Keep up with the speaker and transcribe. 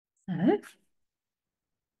So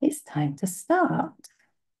it's time to start.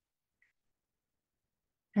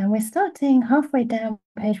 And we're starting halfway down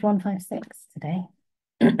page 156 today.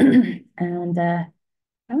 And I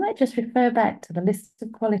might just refer back to the list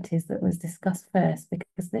of qualities that was discussed first,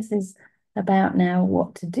 because this is about now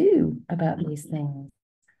what to do about these things.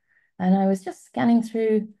 And I was just scanning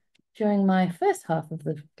through during my first half of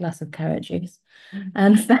the glass of carrot juice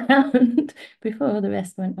and found, before the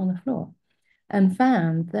rest went on the floor, and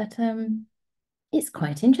found that it's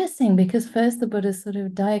quite interesting, because first the Buddha's sort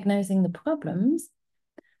of diagnosing the problems,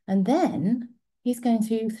 and then he's going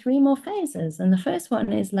through three more phases. And the first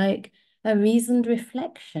one is like a reasoned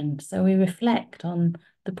reflection. So we reflect on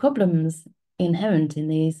the problems inherent in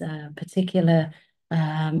these particular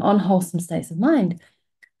unwholesome states of mind.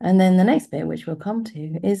 And then the next bit, which we'll come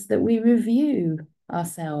to, is that we review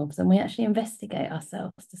ourselves and we actually investigate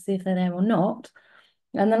ourselves to see if they're there or not.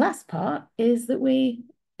 And the last part is that we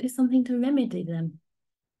do something to remedy them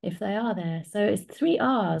if they are there. So it's 3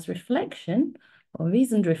 R's: reflection, or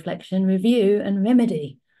reasoned reflection, review, and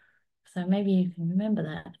remedy. So maybe you can remember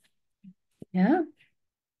that. Yeah.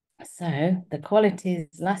 So the qualities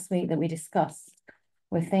last week that we discussed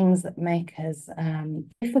were things that make us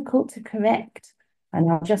difficult to correct.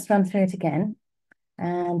 And I'll just run through it again.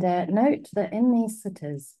 And note that in these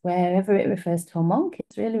suttas, wherever it refers to a monk,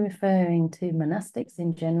 it's really referring to monastics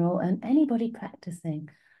in general and anybody practicing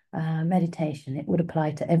meditation. It would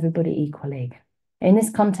apply to everybody equally. In this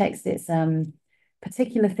context, it's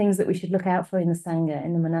particular things that we should look out for in the Sangha,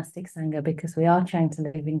 in the monastic Sangha, because we are trying to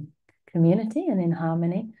live in community and in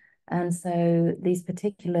harmony. And so these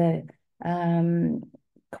particular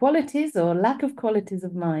qualities or lack of qualities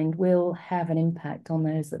of mind will have an impact on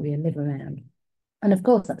those that we live around. And of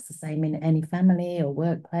course, that's the same in any family or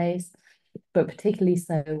workplace, but particularly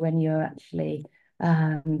so when you're actually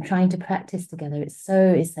trying to practice together. It's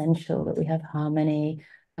so essential that we have harmony,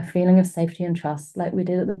 a feeling of safety and trust, like we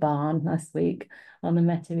did at the barn last week on the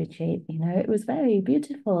Metta retreat. You know, it was very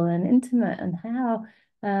beautiful and intimate, and how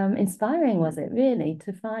inspiring was it really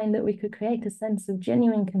to find that we could create a sense of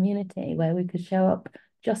genuine community where we could show up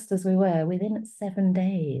just as we were within 7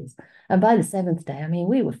 days. And by the 7th day, I mean,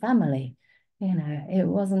 we were family. You know, it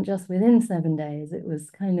wasn't just within 7 days, it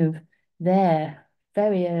was kind of there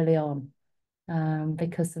very early on,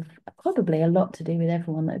 because of probably a lot to do with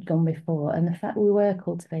everyone that had gone before and the fact we were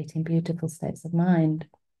cultivating beautiful states of mind.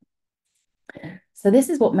 So this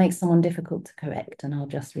is what makes someone difficult to correct, and I'll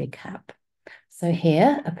just recap. So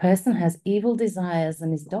here, a person has evil desires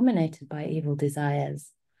and is dominated by evil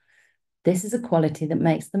desires. This is a quality that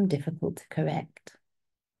makes them difficult to correct.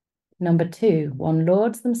 Number 2, one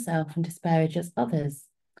lauds themselves and disparages others.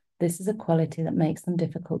 This is a quality that makes them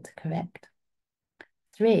difficult to correct.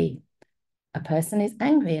 3, a person is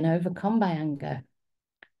angry and overcome by anger.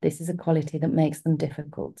 This is a quality that makes them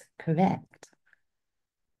difficult to correct.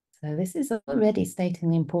 So this is already stating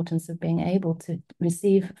the importance of being able to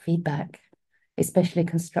receive feedback, especially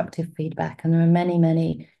constructive feedback. And there are many,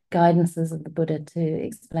 many guidances of the Buddha to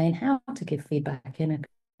explain how to give feedback in a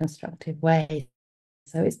constructive way.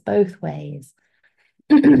 So it's both ways.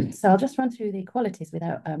 So I'll just run through the qualities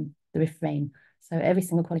without the refrain. So every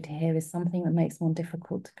single quality here is something that makes one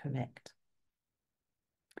difficult to correct.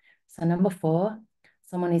 So number 4,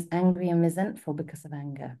 someone is angry and resentful because of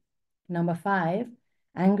anger. Number 5,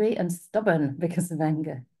 angry and stubborn because of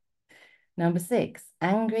anger. Number 6,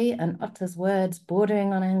 angry and utters words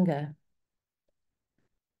bordering on anger.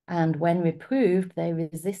 And when reproved, they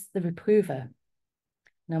resist the reprover.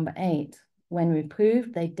 Number 8, when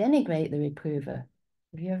reproved, they denigrate the reprover.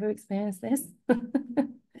 Have you ever experienced this?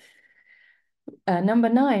 Number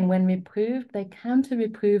 9, when reproved, they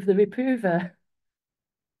counter-reprove the reprover.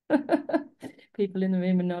 People in the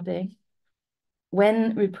room are nodding.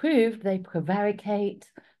 When reproved, they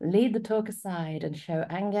prevaricate, lead the talk aside, and show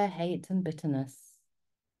anger, hate, and bitterness.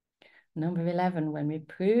 Number 11, when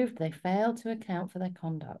reproved, they fail to account for their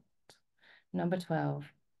conduct. Number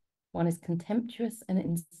 12, one is contemptuous and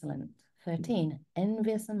insolent. 13,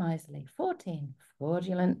 envious and miserly. 14,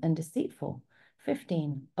 fraudulent and deceitful.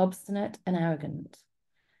 15, obstinate and arrogant.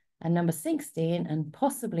 And number 16, and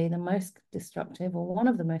possibly the most destructive, or one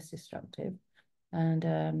of the most destructive, and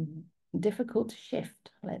difficult to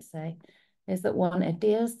shift, let's say, is that one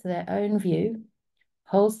adheres to their own view,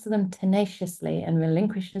 holds to them tenaciously, and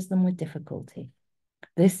relinquishes them with difficulty.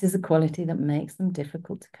 This is a quality that makes them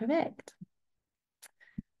difficult to correct.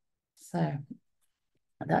 So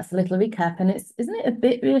that's a little recap, and isn't it a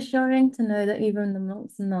bit reassuring to know that even the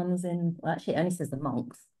monks and nuns well, actually it only says the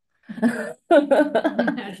monks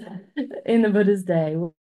in the Buddha's day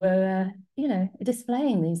were, you know,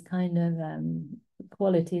 displaying these kind of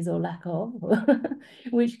qualities or lack of,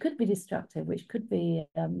 which could be destructive, which could be,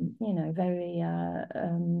 very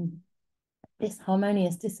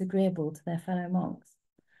disharmonious, disagreeable to their fellow monks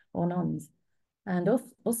or nuns. And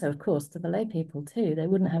also, of course, to the lay people too. They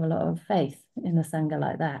wouldn't have a lot of faith in the Sangha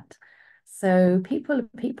like that. So people are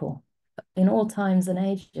people in all times and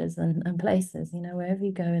ages and places, wherever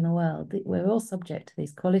you go in the world, we're all subject to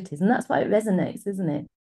these qualities. And that's why it resonates, isn't it?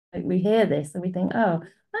 Like we hear this and we think, oh,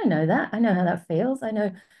 I know that. I know how that feels. I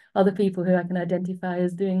know other people who I can identify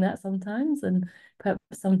as doing that sometimes. And perhaps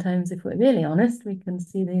sometimes, if we're really honest, we can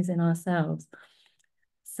see these in ourselves.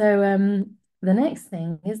 So the next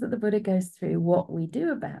thing is that the Buddha goes through what we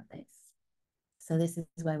do about this. So this is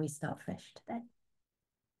where we start fresh today.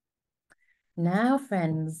 Now,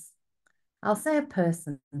 friends, I'll say a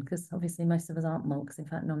person, because obviously most of us aren't monks. In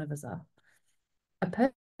fact, none of us are. A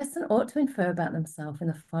person ought to infer about themselves in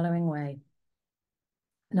the following way.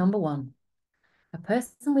 Number one, a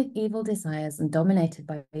person with evil desires and dominated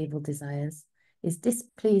by evil desires is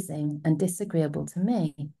displeasing and disagreeable to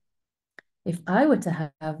me. If I were to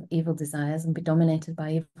have evil desires and be dominated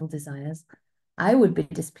by evil desires, I would be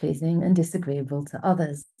displeasing and disagreeable to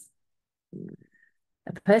others.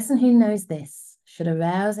 A person who knows this should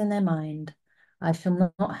arouse in their mind, I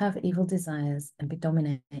shall not have evil desires and be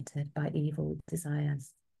dominated by evil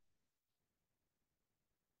desires.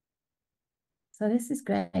 So this is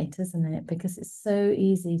great, isn't it? Because it's so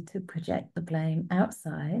easy to project the blame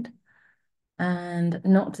outside and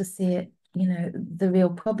not to see it, the real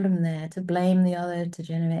problem there, to blame the other, to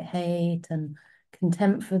generate hate and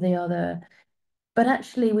contempt for the other. But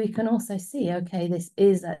actually, we can also see, okay, this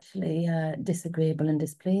is actually disagreeable and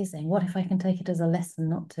displeasing. What if I can take it as a lesson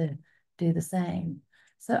not to do the same?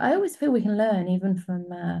 So I always feel we can learn even from,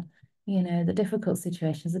 the difficult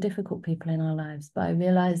situations, the difficult people in our lives, by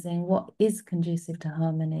realizing what is conducive to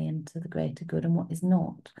harmony and to the greater good and what is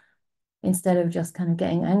not, instead of just kind of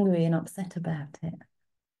getting angry and upset about it.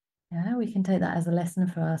 Yeah, we can take that as a lesson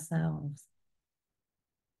for ourselves.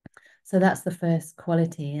 So that's the first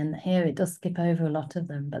quality. And here it does skip over a lot of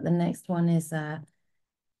them. But the next one is the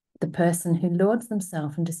person who lauds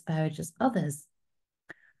themselves and disparages others.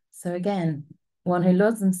 So again, one who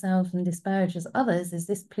lauds themselves and disparages others is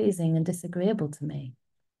displeasing and disagreeable to me.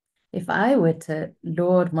 If I were to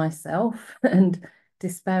laud myself and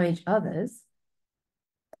disparage others,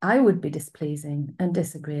 I would be displeasing and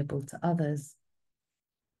disagreeable to others.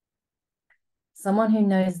 Someone who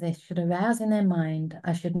knows this should arouse in their mind,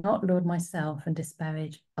 I should not laud myself and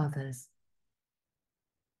disparage others.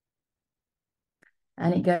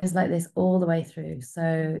 And it goes like this all the way through.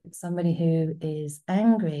 So somebody who is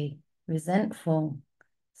angry, resentful,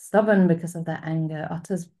 stubborn because of that anger,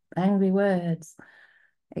 utters angry words,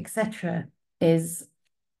 etc., is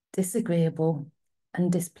disagreeable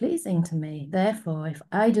and displeasing to me. Therefore, if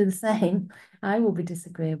I do the same, I will be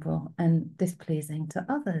disagreeable and displeasing to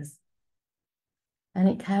others. And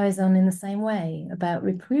it carries on in the same way about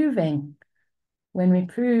reproving. When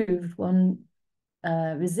reproved, one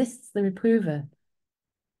resists the reprover,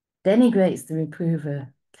 denigrates the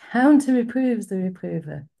reprover, counter-reproves the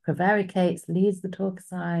reprover, prevaricates, leads the talk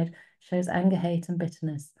aside, shows anger, hate, and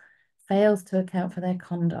bitterness, fails to account for their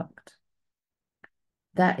conduct.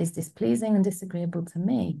 That is displeasing and disagreeable to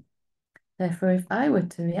me. Therefore, if I were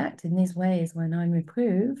to react in these ways when I'm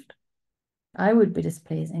reproved, I would be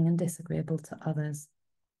displeasing and disagreeable to others.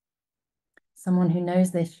 Someone who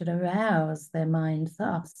knows this should arouse their mind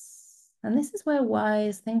thus. And this is where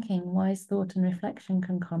wise thinking, wise thought and reflection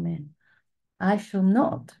can come in. I shall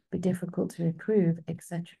not be difficult to reprove,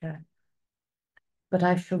 etc. But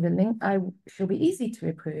I shall be easy to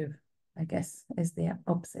reprove, I guess, is the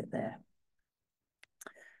opposite there.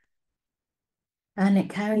 And it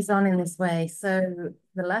carries on in this way. So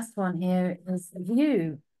the last one here is the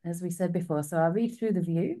view, as we said before. So I'll read through the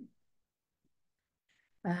view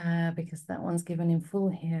because that one's given in full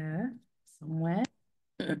here somewhere.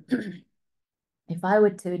 If I were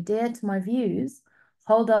to adhere to my views,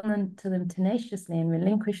 hold on to them tenaciously and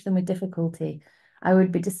relinquish them with difficulty, I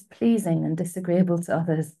would be displeasing and disagreeable to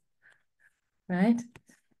others, right?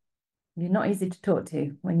 You're not easy to talk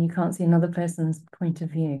to when you can't see another person's point of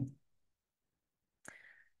view.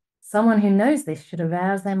 Someone who knows this should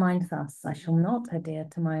arouse their mind thus, I shall not adhere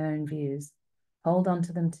to my own views, hold on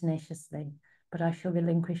to them tenaciously, but I shall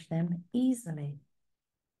relinquish them easily.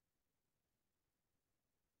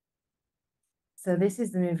 So this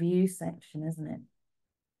is the review section, isn't it?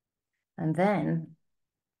 And then,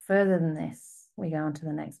 further than this, we go on to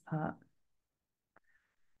the next part.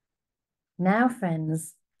 Now,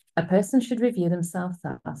 friends, a person should review themselves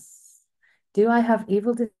thus. Do I have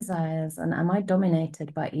evil desires, and am I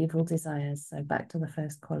dominated by evil desires? So back to the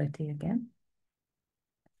first quality again.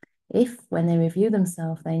 If, when they review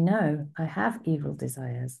themselves, they know I have evil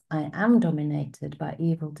desires, I am dominated by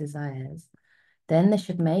evil desires, then they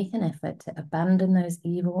should make an effort to abandon those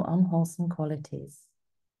evil, unwholesome qualities.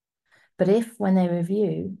 But if, when they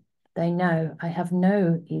review, they know I have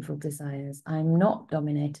no evil desires, I'm not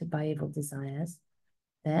dominated by evil desires,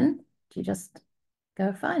 then you just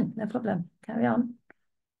go, fine, no problem, carry on.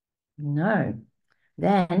 No.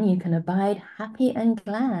 Then you can abide happy and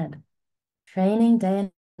glad, training day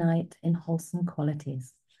and night in wholesome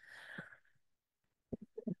qualities.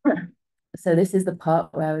 So this is the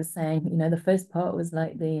part where I was saying, the first part was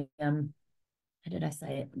like the how did I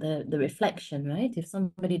say it? The reflection, right? If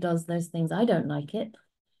somebody does those things, I don't like it,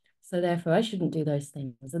 so therefore I shouldn't do those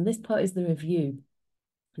things. And this part is the review,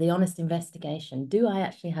 the honest investigation. Do I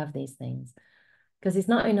actually have these things? Because it's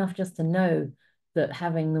not enough just to know that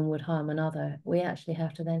having them would harm another. We actually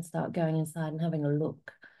have to then start going inside and having a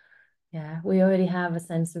look. Yeah, we already have a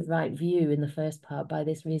sense of right view in the first part by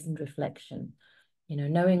this reasoned reflection,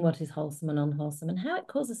 knowing what is wholesome and unwholesome and how it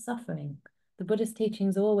causes suffering. The Buddhist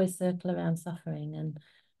teachings always circle around suffering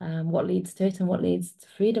and what leads to it and what leads to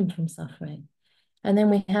freedom from suffering. And then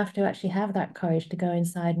we have to actually have that courage to go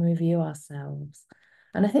inside and review ourselves.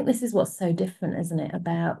 And I think this is what's so different, isn't it,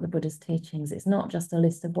 about the Buddha's teachings? It's not just a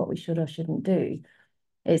list of what we should or shouldn't do.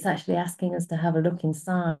 It's actually asking us to have a look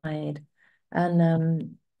inside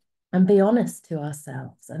and be honest to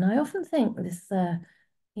ourselves. And I often think this,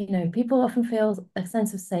 people often feel a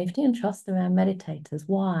sense of safety and trust around meditators.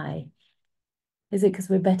 Why? Is it because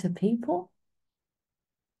we're better people?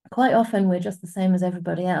 Quite often we're just the same as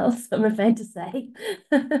everybody else, I'm afraid to say.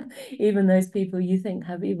 Even those people you think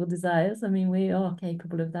have evil desires, I mean, we are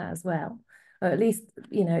capable of that as well. Or at least,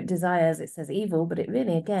 desires, it says evil, but it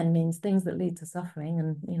really, again, means things that lead to suffering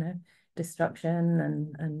and, destruction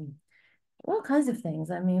and all kinds of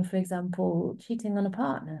things. I mean, for example, cheating on a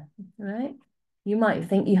partner, right? You might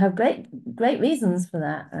think you have great reasons for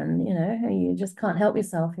that, and you just can't help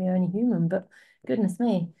yourself. You're only human, but goodness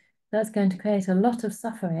me, that's going to create a lot of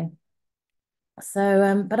suffering.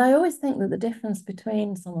 So, but I always think that the difference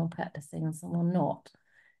between someone practicing and someone not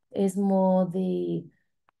is more the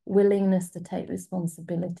willingness to take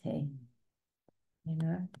responsibility,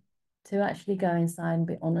 to actually go inside and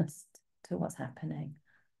be honest to what's happening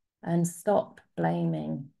and stop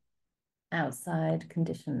blaming outside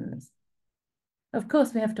conditions. Of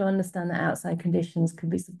course, we have to understand that outside conditions could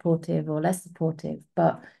be supportive or less supportive,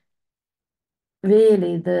 but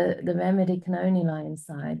really the remedy can only lie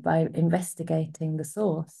inside by investigating the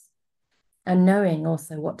source and knowing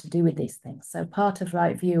also what to do with these things. So part of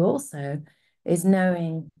right view also is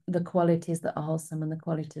knowing the qualities that are wholesome and the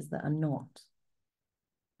qualities that are not,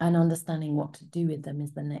 and understanding what to do with them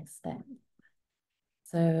is the next step.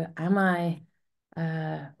 So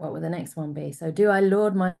what would the next one be? So do I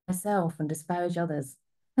laud myself and disparage others?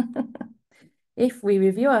 If we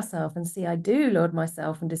review ourselves and see I do laud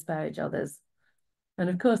myself and disparage others, and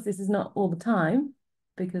of course this is not all the time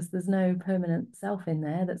because there's no permanent self in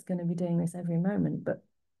there that's going to be doing this every moment, but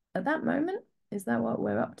at that moment, is that what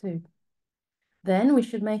we're up to? Then we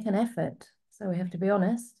should make an effort. So we have to be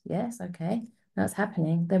honest. Yes, okay, that's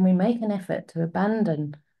happening. Then we make an effort to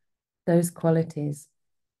abandon those qualities,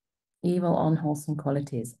 evil, unwholesome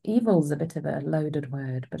qualities. Evil is a bit of a loaded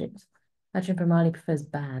word, but Ajahn Brahmali prefers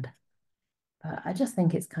bad. But I just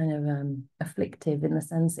think it's kind of afflictive in the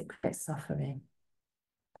sense it creates suffering.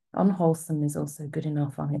 Unwholesome is also good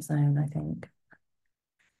enough on its own, I think.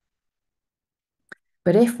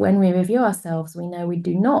 But if, when we review ourselves, we know we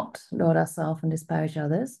do not laud ourselves and disparage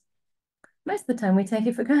others, most of the time we take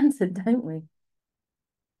it for granted, don't we?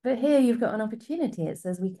 But here you've got an opportunity. It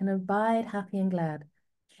says we can abide happy and glad,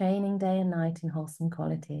 training day and night in wholesome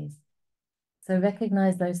qualities. So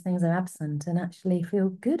recognize those things are absent and actually feel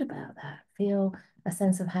good about that, feel a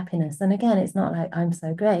sense of happiness. And again, it's not like I'm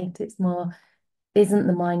so great. It's more, isn't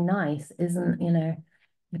the mind nice?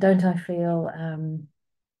 Don't I feel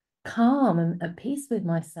calm and at peace with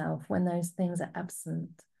myself when those things are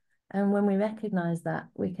absent? And when we recognize that,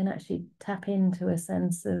 we can actually tap into a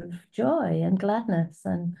sense of joy and gladness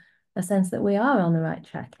and a sense that we are on the right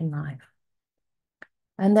track in life.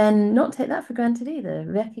 And then not take that for granted either,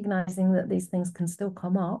 recognizing that these things can still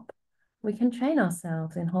come up. We can train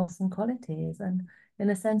ourselves in wholesome qualities. And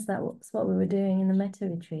in a sense, that's what we were doing in the metta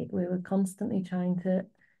retreat. We were constantly trying to,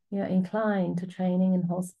 incline to training in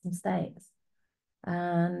wholesome states.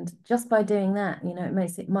 And just by doing that, it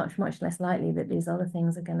makes it much, much less likely that these other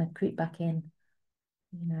things are going to creep back in.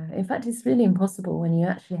 You know, in fact, it's really impossible when you're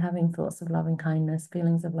actually having thoughts of loving kindness,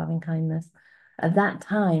 feelings of loving kindness at that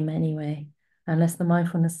time anyway, unless the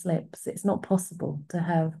mindfulness slips, it's not possible to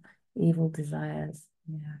have evil desires.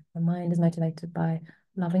 Yeah, the mind is motivated by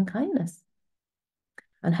loving kindness,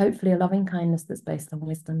 and hopefully a loving kindness that's based on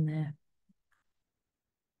wisdom there.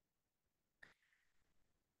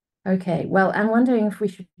 Okay, well, I'm wondering if we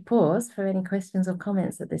should pause for any questions or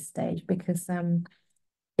comments at this stage, because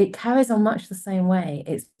it carries on much the same way.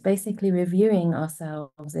 It's basically reviewing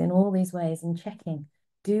ourselves in all these ways and checking,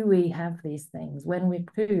 do we have these things? When we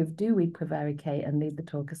prove, do we prevaricate and leave the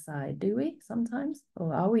talk aside? Do we sometimes?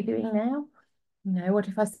 Or are we doing now? You know, what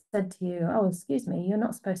if I said to you, oh, excuse me, you're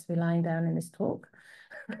not supposed to be lying down in this talk?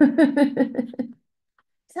 Say,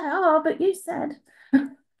 oh, but you said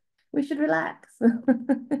we should relax.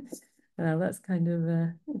 Well, that's kind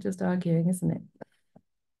of just arguing, isn't it?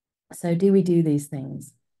 So do we do these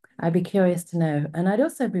things? I'd be curious to know. And I'd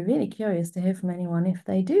also be really curious to hear from anyone if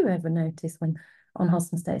they do ever notice when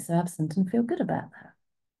unwholesome states are absent and feel good about that.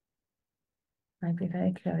 I'd be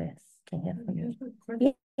very curious to hear from you.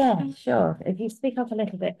 Yeah, sure. If you speak up a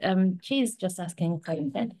little bit. She's just asking a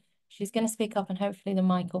question. She's going to speak up and hopefully the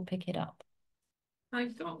mic will pick it up. I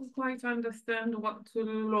don't quite understand what to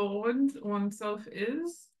laud oneself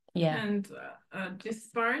is. Yeah. And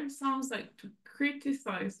disparage sounds like to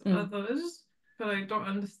criticize others, but I don't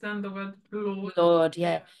understand the word laud. Laud,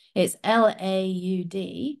 yeah. It's Laud,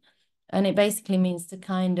 and it basically means to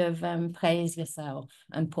kind of praise yourself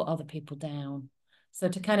and put other people down. So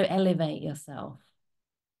to kind of elevate yourself.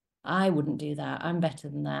 I wouldn't do that. I'm better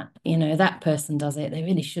than that. You know, that person does it. They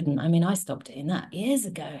really shouldn't. I mean, I stopped doing that years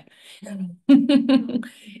ago.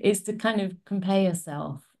 It's to kind of compare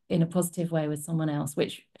yourself in a positive way with someone else,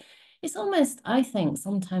 which is almost, I think,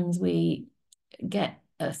 sometimes we get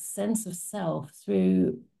a sense of self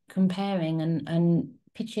through comparing and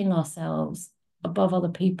pitching ourselves above other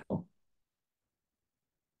people.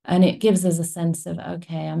 And it gives us a sense of,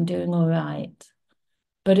 okay, I'm doing all right.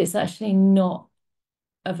 But it's actually not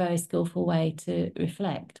a very skillful way to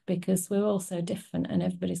reflect because we're all so different and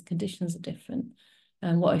everybody's conditions are different.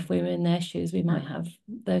 And what if we were in their shoes, we might have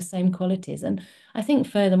those same qualities. And I think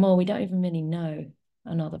furthermore, we don't even really know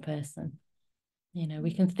another person. You know,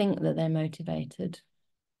 we can think that they're motivated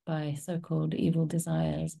by so-called evil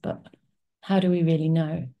desires, but how do we really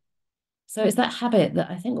know? So it's that habit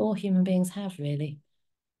that I think all human beings have really,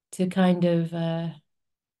 to kind of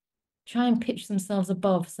try and pitch themselves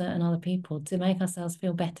above certain other people to make ourselves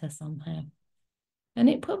feel better somehow. And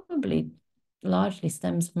it probably largely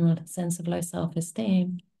stems from a sense of low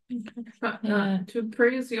self-esteem. But to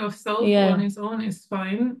praise yourself on its own is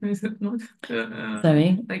fine, is it not?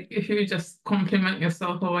 Sorry? Like if you just compliment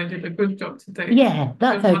yourself, oh, I did a good job today. Yeah,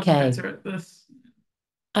 that's I'm much okay. better at this.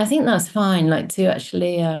 I think that's fine, like to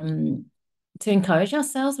actually to encourage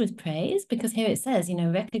ourselves with praise, because here it says, you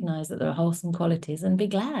know, recognize that there are wholesome qualities and be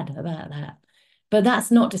glad about that. But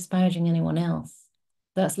that's not disparaging anyone else.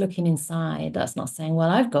 That's looking inside. That's not saying,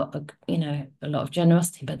 well, I've got a lot of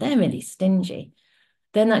generosity, but they're really stingy.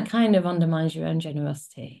 Then that kind of undermines your own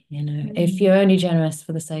generosity. You know, if you're only generous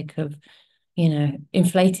for the sake of, you know,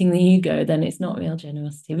 inflating the ego, then it's not real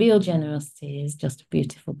generosity. Real generosity is just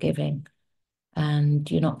beautiful giving,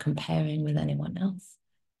 and you're not comparing with anyone else.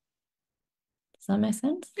 Does that make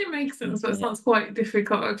sense? It makes sense, but it sounds quite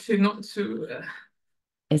difficult actually not to.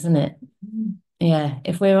 Isn't it? Yeah,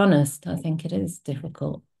 if we're honest, I think it is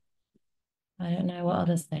difficult. I don't know what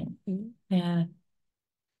others think. Yeah.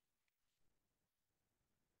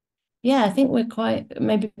 Yeah, I think we're quite,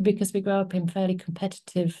 maybe because we grow up in fairly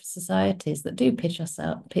competitive societies that do pitch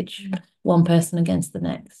one person against the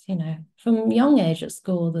next, you know. From young age at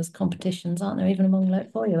school, there's competitions, aren't there? Even among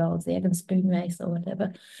like 4-year-olds, the egg and spoon race or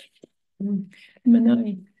whatever.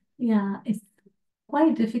 Yeah, it's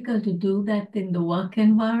quite difficult to do that in the work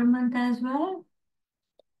environment as well.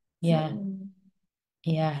 Yeah.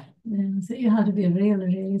 Yeah. So you have to be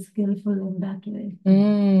really skillful in that way.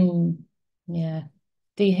 Yeah.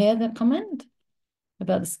 Do you hear that comment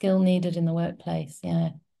about the skill needed in the workplace? Yeah.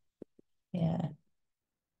 Yeah.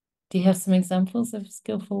 Do you have some examples of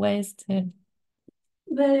skillful ways to?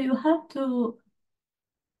 Well, you have to,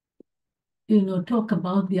 talk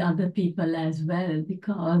about the other people as well,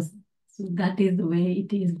 because that is the way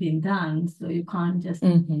it is being done. So you can't just,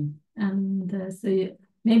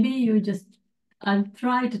 maybe you just, I'll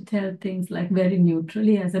try to tell things like very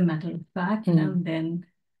neutrally as a matter of fact, and then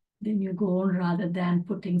you go on rather than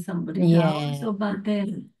putting somebody down. So, but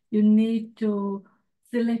then you need to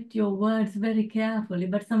select your words very carefully.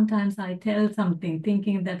 But sometimes I tell something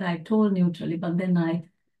thinking that I told neutrally, but then I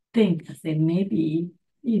say maybe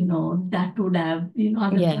that would have,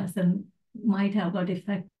 other person might have got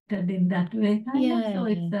affected in that way. So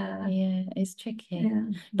it's tricky.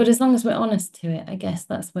 But as long as we're honest to it, I guess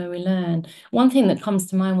that's where we learn. One thing that comes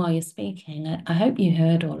to mind while you're speaking, I hope you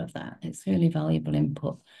heard all of that. It's really valuable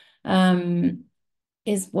input.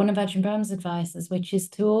 Is one of Ajahn Brahm's advices, which is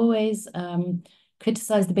to always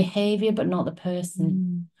criticize the behavior, but not the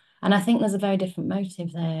person. And I think there's a very different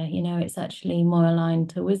motive there. It's actually more aligned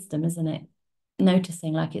to wisdom, isn't it?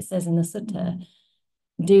 Noticing, like it says in the Sutta,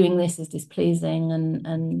 doing this is displeasing,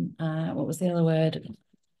 and what was the other word?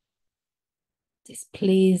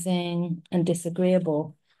 Displeasing and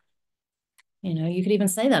disagreeable. You could even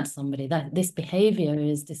say that to somebody, that this behavior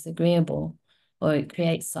is disagreeable, or it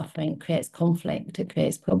creates suffering, it creates conflict, it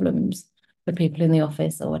creates problems for people in the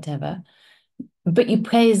office or whatever. But you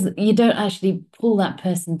don't actually pull that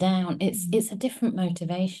person down. It's a different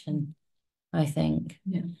motivation, I think.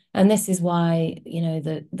 And this is why,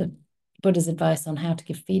 the Buddha's advice on how to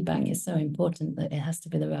give feedback is so important, that it has to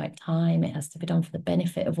be the right time, it has to be done for the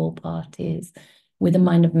benefit of all parties, with a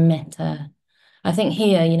mind of metta. I think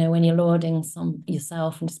here, when you're lauding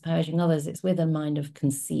yourself and disparaging others, it's with a mind of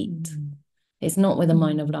conceit. It's not with a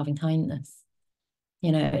mind of loving kindness.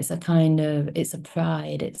 It's a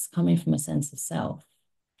pride. It's coming from a sense of self.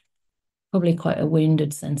 Probably quite a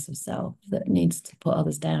wounded sense of self that needs to put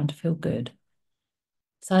others down to feel good.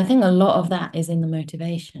 So I think a lot of that is in the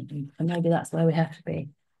motivation. And maybe that's where we have to be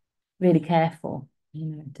really careful,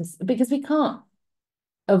 because we can't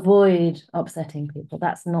avoid upsetting people.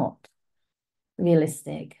 That's not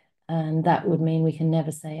realistic. And that would mean we can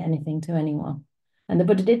never say anything to anyone. And the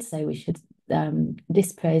Buddha did say we should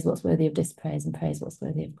dispraise what's worthy of dispraise and praise what's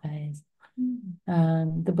worthy of praise.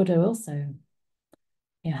 The Buddha also,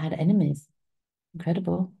 had enemies.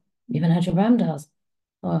 Incredible. Even Ajahn Brahm does.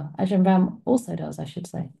 Or Ajahn Brahm also does, I should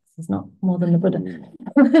say. He's not more than the Buddha.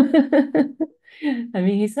 I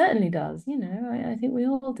mean, he certainly does. I think we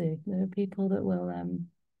all do. There are people that will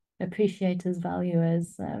appreciate us, value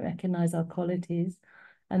us, recognize our qualities.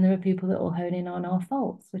 And there are people that will hone in on our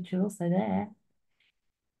faults, which are also there.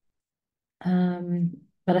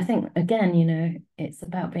 But I think, again, it's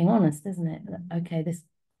about being honest, isn't it? That, okay, this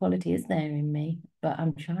quality is there in me, but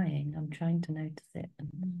I'm trying to notice it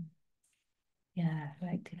and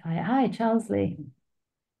rectify it. Hi, Charles Lee.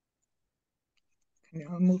 Can you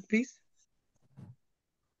unmute, please?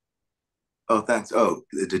 Oh, thanks. Oh,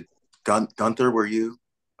 did Gunther, were you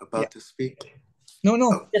about to speak? No.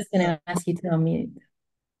 I'm just going to ask you to unmute.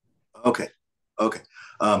 Okay.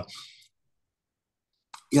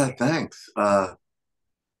 Thanks.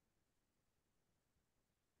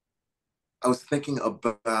 I was thinking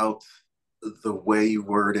about the way you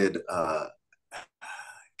worded, can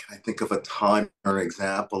I think of a time or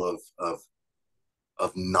example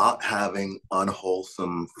of not having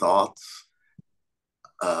unwholesome thoughts?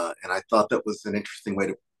 And I thought that was an interesting way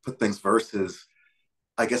to put things versus,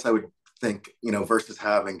 I guess I would think, versus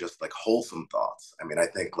having just like wholesome thoughts. I mean, I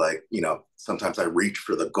think like, sometimes I reach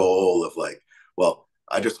for the goal of like, well,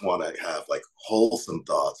 I just want to have like wholesome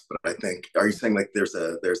thoughts. But I think, are you saying like there's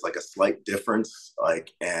like a slight difference,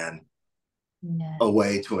 like, and a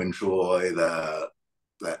way to enjoy that,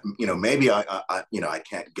 maybe I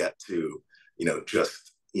can't get to,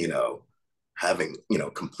 just, having,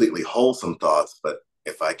 completely wholesome thoughts, but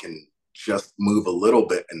if I can just move a little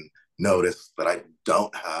bit and notice that I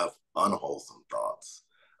don't have unwholesome thoughts.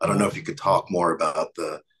 I don't know if you could talk more about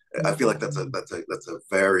I feel like that's a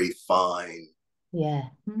very fine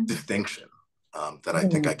distinction that I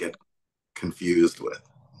think I get confused with.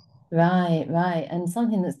 Right. And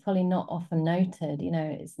something that's probably not often noted,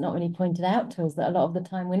 it's not really pointed out to us that a lot of the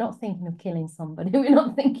time we're not thinking of killing somebody. We're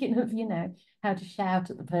not thinking of, how to shout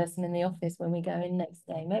at the person in the office when we go in next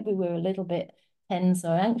day. Maybe we're a little bit tense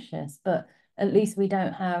or anxious, but at least we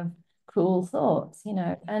don't have cruel thoughts,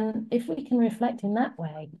 And if we can reflect in that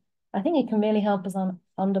way, I think it can really help us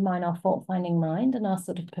undermine our fault-finding mind and our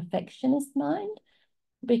sort of perfectionist mind,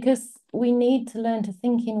 because we need to learn to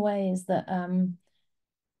think in ways that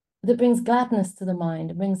brings gladness to the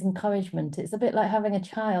mind and brings encouragement. It's a bit like having a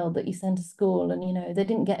child that you send to school and, they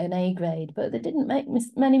didn't get an A grade, but they didn't make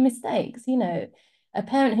many mistakes, A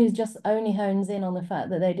parent who's just only hones in on the fact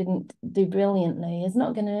that they didn't do brilliantly is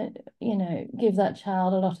not going to, give that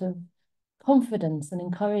child a lot of confidence and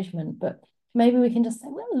encouragement. But maybe we can just say,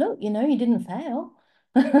 well, look, you didn't fail.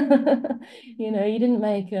 You didn't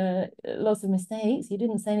make lots of mistakes. You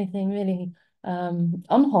didn't say anything really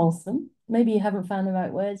unwholesome. Maybe you haven't found the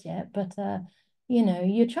right words yet, but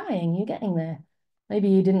you're trying, you're getting there. Maybe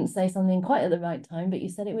you didn't say something quite at the right time, but you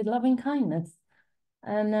said it with loving kindness.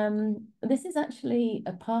 And this is actually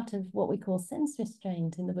a part of what we call sense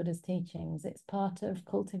restraint in the Buddha's teachings. It's part of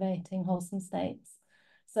cultivating wholesome states.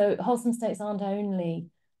 So wholesome states aren't only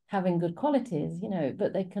having good qualities, you know,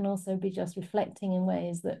 but they can also be just reflecting in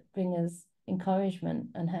ways that bring us encouragement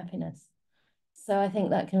and happiness. So I think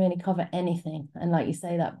that can really cover anything. And like you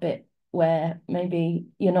say, that bit where maybe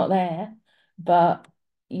you're not there, but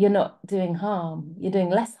you're not doing harm. You're doing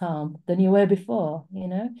less harm than you were before, you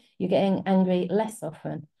know? You're getting angry less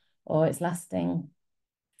often, or it's lasting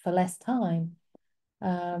for less time.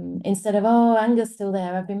 Instead of, oh, anger's still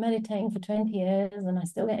there. I've been meditating for 20 years and I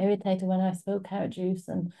still get irritated when I spill carrot juice.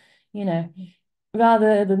 And, you know,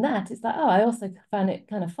 rather than that, it's like, oh, I also found it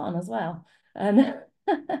kind of fun as well. And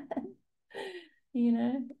you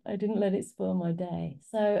know, I didn't let it spoil my day.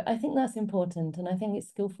 So I think that's important, and I think it's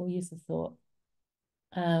skillful use of thought.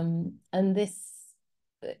 And this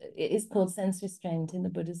it is called sense restraint in the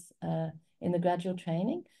Buddha's in the gradual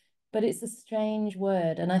training, but it's a strange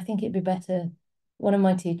word, and I think it'd be better. One of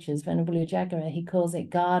my teachers, Venerable Ujagara, he calls it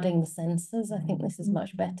guarding the senses. I think this is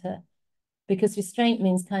much better, because restraint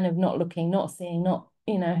means kind of not looking, not seeing, not,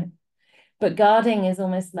 you know, but guarding is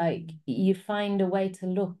almost like you find a way to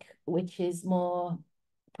look which is more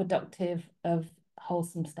productive of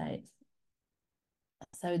wholesome states.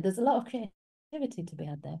 So there's a lot of creativity to be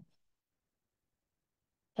had there.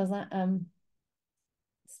 Does that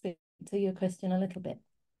speak to your question a little bit?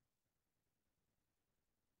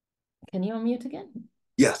 Can you unmute again?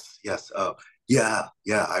 Yes. Yeah.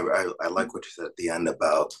 I like what you said at the end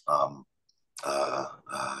about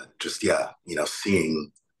just, yeah, you know,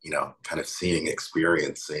 seeing, you know, kind of seeing,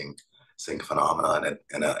 experiencing, seeing phenomena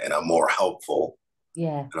in a more helpful,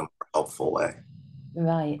 Yeah, in a more helpful way.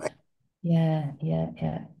 right. Yeah.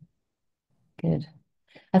 Good.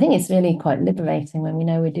 I think it's really quite liberating when we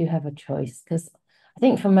know we do have a choice, because I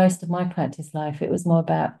think for most of my practice life, it was more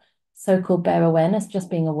about so-called bare awareness,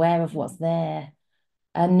 just being aware of what's there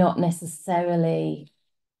and not necessarily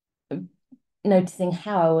noticing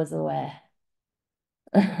how I was aware.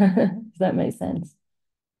 Does that make sense?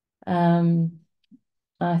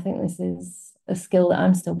 I think this is a skill that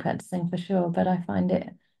I'm still practicing for sure, but I find it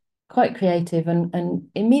quite creative and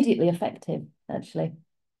immediately effective, actually,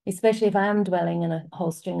 especially if I am dwelling in a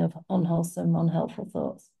whole string of unwholesome, unhelpful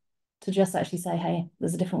thoughts, to just actually say, hey,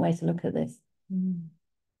 there's a different way to look at this. You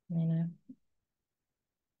know.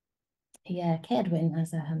 Yeah, Kedwin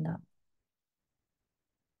has her hand up.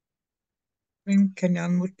 Can you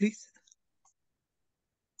unmute, please?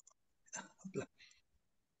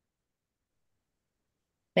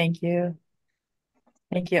 Thank you.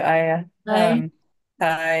 Thank you, Aya. Hi.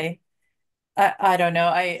 Hi. I don't know.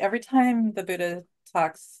 Every time the Buddha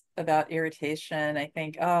talks about irritation, I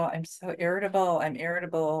think, oh, I'm so irritable. I'm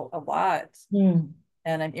irritable a lot. Mm.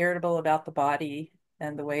 And I'm irritable about the body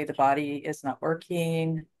and the way the body is not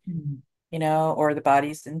working, you know, or the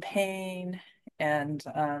body's in pain. And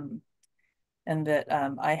that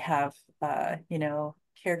I have you know,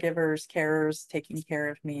 caregivers, carers taking care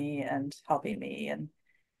of me and helping me. And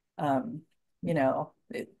you know,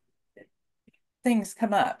 things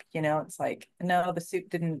come up, you know, it's like, no, the soup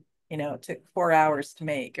didn't, you know, it took 4 hours to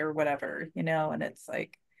make or whatever, you know, and it's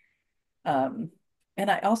like, and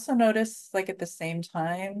I also notice, like, at the same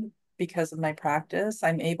time, because of my practice,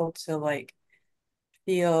 I'm able to like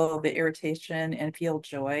feel the irritation and feel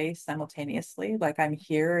joy simultaneously. Like I'm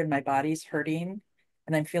here and my body's hurting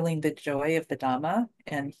and I'm feeling the joy of the Dhamma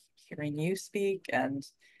and hearing you speak. And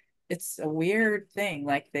it's a weird thing,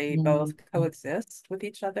 like they both coexist with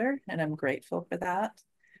each other, and I'm grateful for that.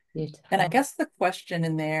 Beautiful. And I guess the question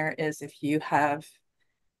in there is if you have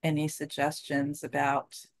any suggestions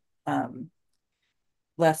about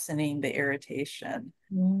lessening the irritation.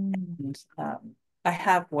 And I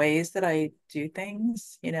have ways that I do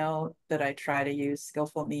things, you know, that I try to use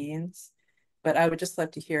skillful means, but I would just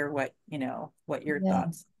love to hear what, you know, what your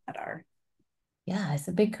thoughts on that are. Yeah, it's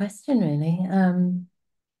a big question, really.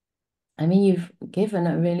 I mean, you've given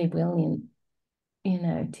a really brilliant, you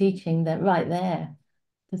know, teaching that right there,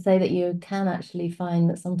 to say that you can actually find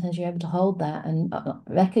that sometimes you're able to hold that and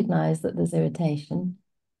recognize that there's irritation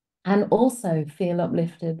and also feel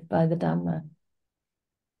uplifted by the Dhamma.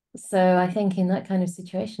 So I think in that kind of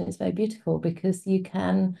situation, it's very beautiful because you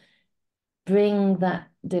can bring that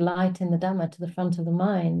delight in the Dhamma to the front of the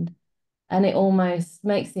mind, and it almost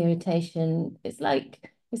makes the irritation, it's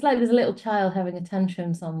like there's a little child having a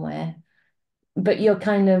tantrum somewhere, but you're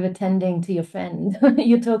kind of attending to your friend.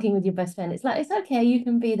 You're talking with your best friend. It's like, it's okay, you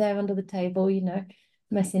can be there under the table, you know,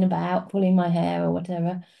 messing about, pulling my hair or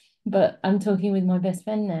whatever, but I'm talking with my best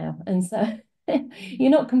friend now. And so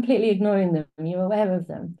you're not completely ignoring them, you're aware of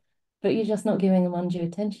them. but you're just not giving them undue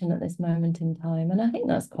attention at this moment in time. And I think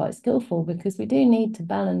that's quite skillful, because we do need to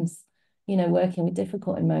balance, working with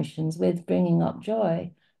difficult emotions with bringing up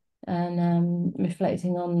joy and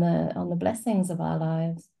reflecting on the blessings of our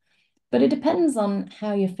lives. But it depends on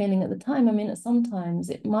how you're feeling at the time. I mean, sometimes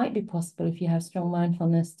it might be possible, if you have strong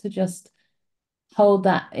mindfulness, to just hold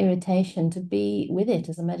that irritation, to be with it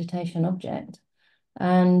as a meditation object,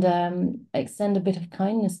 and extend a bit of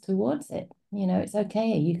kindness towards it. It's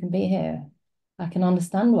okay, you can be here. I can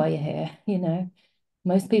understand why you're here.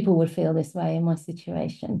 Most people would feel this way in my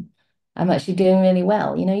situation. I'm actually doing really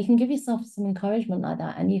well. You can give yourself some encouragement like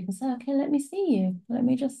that, and you can say, okay, let me see you. Let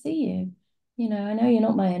me just see you. I know you're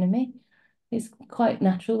not my enemy. It's quite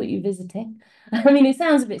natural that you're visiting. I mean, it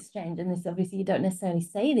sounds a bit strange, and this, obviously, you don't necessarily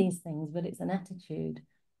say these things, but it's an attitude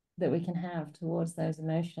that we can have towards those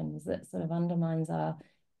emotions that sort of undermines our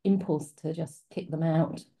impulse to just kick them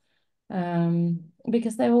out,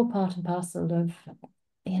 because they're all part and parcel of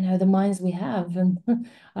the minds we have and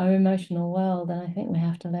our emotional world. And I think we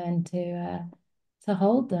have to learn to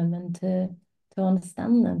hold them and to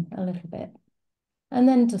understand them a little bit, and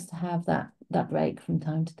then just to have that break from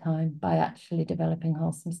time to time by actually developing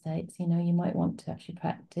wholesome states. You might want to actually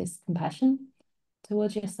practice compassion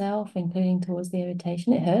towards yourself, including towards the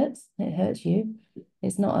irritation. It hurts you.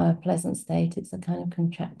 It's not a pleasant state, it's a kind of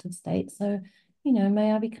contracted state. So,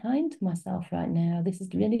 may I be kind to myself right now? This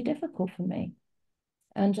is really difficult for me.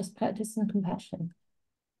 And just practice some compassion.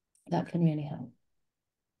 That can really help.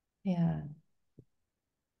 Yeah.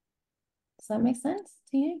 Does that make sense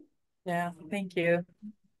to you? Yeah, thank you.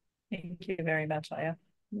 Thank you very much, Aya.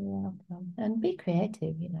 You're welcome. And be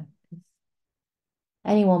creative, because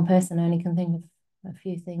any one person only can think of a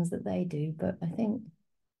few things that they do, but I think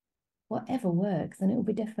whatever works, and it will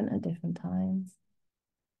be different at different times.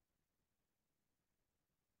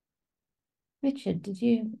 Richard, did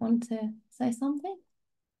you want to say something?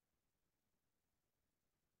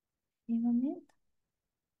 You on mute?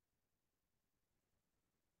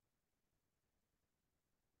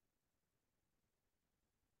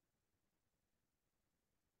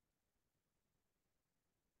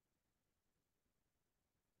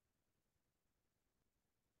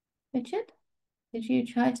 Richard, did you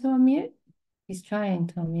try to unmute? He's trying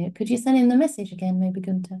to unmute. Could you send him the message again, maybe,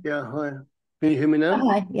 Gunter? Yeah, hi. Can you hear me now? Oh,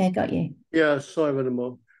 hi. Yeah, got you. Yeah, sorry,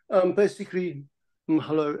 Venerable. Basically,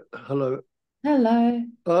 hello. Hello.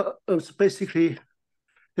 So basically,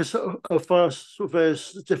 there's sort of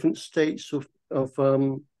various different states of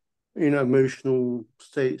emotional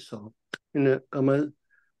states.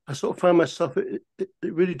 I sort of find myself, it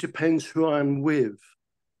really depends who I'm with.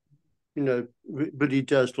 It really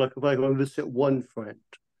does. Like if I go and visit one friend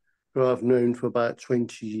who I've known for about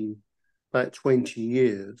 20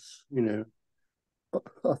 years,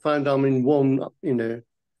 I find I'm in one,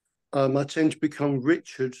 I tend to become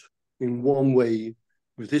Richard in one way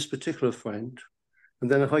with this particular friend.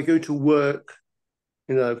 And then if I go to work,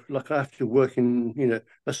 like I have to work in,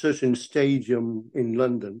 a certain stadium in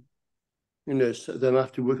London, so then I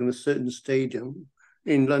have to work in a certain stadium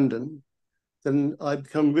in London, then I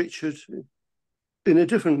become Richard in a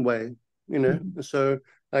different way, So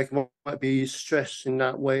I might be stressed in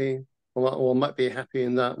that way, or I might be happy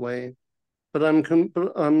in that way. But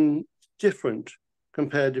I'm different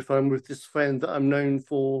compared if I'm with this friend that I've known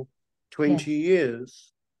for 20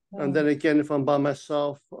 years. Oh. And then again, if I'm by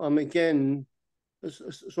myself, I'm again,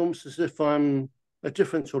 it's almost as if I'm a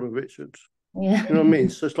different sort of Richard. Yeah. You know what I mean?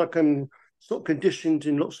 So it's like I'm sort of conditioned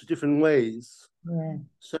in lots of different ways. Yeah.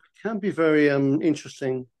 So it can be very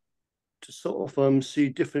interesting to sort of see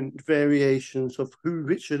different variations of who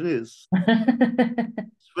Richard is.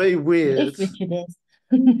 It's very weird. If Richard is.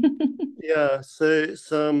 Yeah, so it's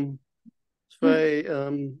very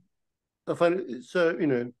I find it so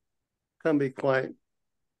can be quite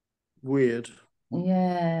weird.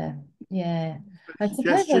 Yeah. I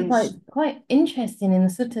suppose that's quite interesting in the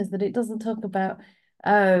suttas that it doesn't talk about,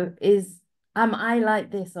 am I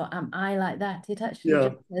like this or am I like that? It actually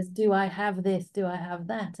just says, do I have this? Do I have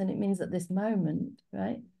that? And it means at this moment,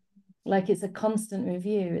 right? Like it's a constant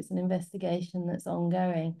review. It's an investigation that's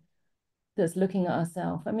ongoing, that's looking at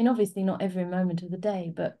ourselves. I mean, obviously not every moment of the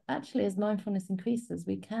day, but actually as mindfulness increases,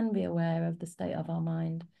 we can be aware of the state of our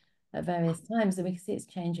mind at various times, and we can see it's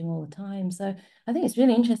changing all the time. So I think it's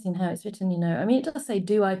really interesting how it's written, I mean, it does say,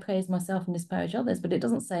 do I praise myself and disparage others? But it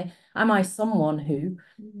doesn't say, am I someone who,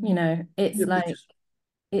 it's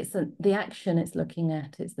it's the action it's looking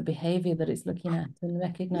at, it's the behavior that it's looking at, and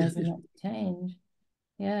recognizing that change.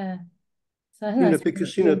 Yeah. So I think that's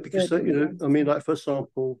because really I mean, like for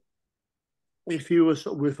example, if you were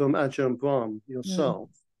sort of with Ajahn Brahm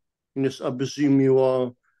yourself, I presume you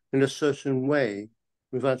are in a certain way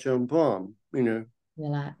with Ajahn Brahm, you know.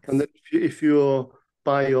 Relax. And that if you're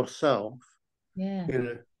by yourself, Yeah. you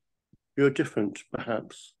know, you're different,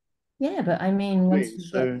 perhaps. Yeah, but I mean, once you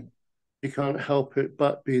So get you can't help it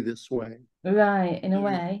but be this way. right, in a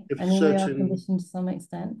way. If I mean, we are certain conditioned to some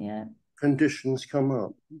extent, yeah. conditions come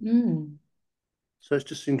up. Mm. So it's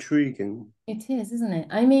just intriguing. It is, isn't it?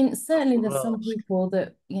 I mean, certainly I'll there's some ask. people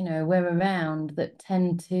that, you know, we're around that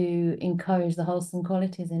tend to encourage the wholesome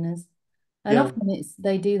qualities in us. And Yeah. often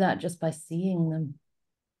they do that just by seeing them,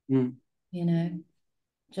 you know,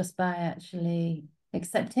 just by actually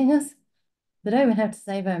accepting us. They don't even have to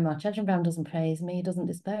say very much. Ajahn Brahm doesn't praise me, he doesn't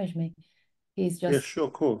disparage me. He's just Yeah, sure,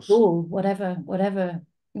 of course. cool, whatever,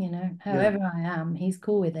 you know, however I am, he's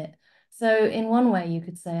cool with it. So in one way you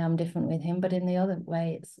could say I'm different with him, but in the other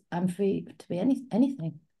way I'm free to be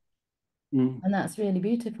anything. And that's really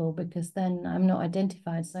beautiful because then I'm not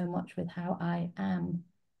identified so much with how I am,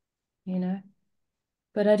 you know.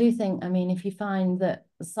 But I do think, I mean, if you find that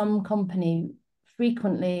some company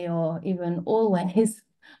frequently or even always,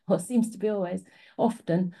 or seems to be always,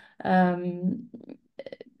 often,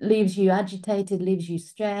 leaves you agitated, leaves you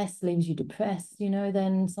stressed, leaves you depressed, you know,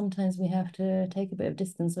 then sometimes we have to take a bit of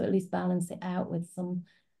distance or at least balance it out with some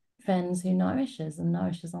friends who nourish us and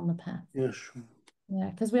nourish us on the path. Yeah, sure. Yeah,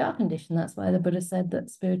 because we are conditioned. That's why the Buddha said that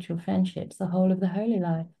spiritual friendship's the whole of the holy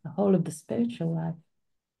life, the whole of the spiritual life.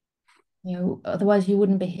 You know, otherwise you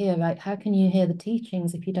wouldn't be here, right? How can you hear the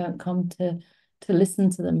teachings if you don't come to listen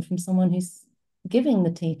to them from someone who's giving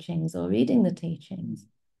the teachings or reading the teachings?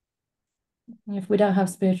 And if we don't have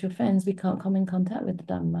spiritual friends, we can't come in contact with the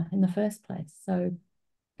Dhamma in the first place. So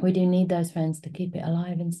we do need those friends to keep it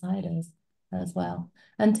alive inside us as well.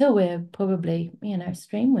 Until we're probably, you know,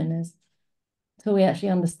 stream winners, till we actually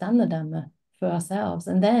understand the Dhamma for ourselves.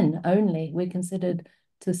 And then only we're considered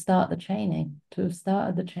to start the training, to have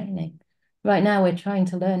started the training. Right now, we're trying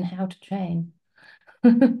to learn how to train.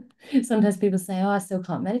 Sometimes people say, oh, I still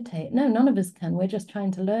can't meditate. No, none of us can. We're just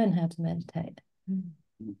trying to learn how to meditate.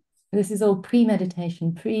 This is all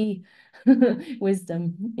pre-meditation,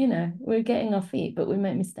 pre-wisdom. You know, we're getting our feet, but we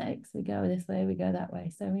make mistakes. We go this way, we go that way.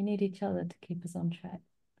 So we need each other to keep us on track.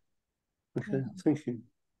 Okay, thank you.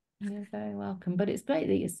 You're very welcome. But it's great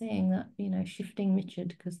that you're seeing that, you know, shifting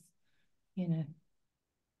Richard, because, you know,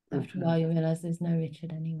 after a while you realize there's no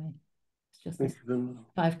Richard anyway. It's just this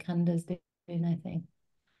 5 Candas doing their thing.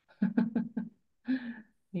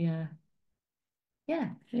 Yeah.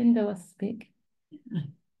 Yeah, Linda wants to speak.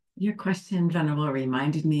 Your question, Venerable,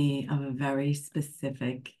 reminded me of a very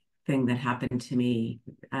specific thing that happened to me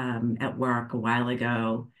at work a while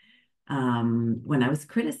ago when I was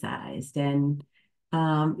criticized. And,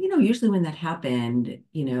 you know, usually when that happened,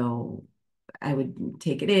 you know, I would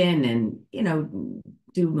take it in and, you know,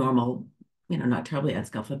 do normal, you know, not terribly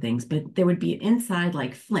unskillful things, but there would be an inside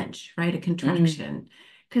like flinch, right? A contraction.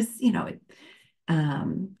 Because, you know,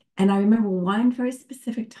 and I remember one very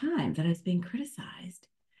specific time that I was being criticized.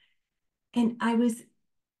 And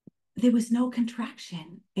there was no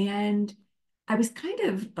contraction. And I was kind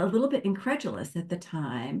of a little bit incredulous at the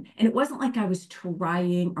time. And it wasn't like I was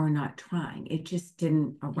trying or not trying. It just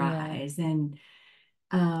didn't arise. Yeah.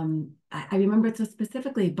 And I remember it so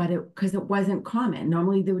specifically, but because it wasn't common.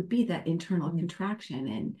 Normally there would be that internal contraction.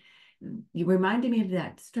 And you reminded me of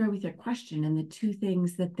that story with your question. And the two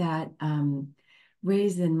things that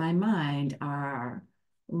raised in my mind are,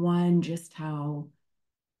 one, just how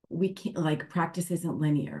we can't, like, practice isn't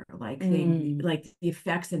linear, like like the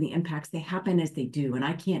effects and the impacts, they happen as they do, and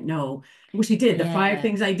I can't know, I wish I did the 5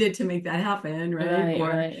 things I did to make that happen, right?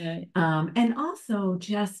 Right. And also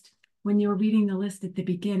just when you were reading the list at the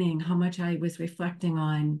beginning, how much I was reflecting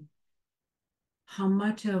on how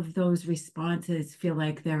much of those responses feel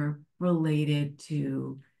like they're related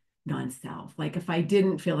to non-self. Like if I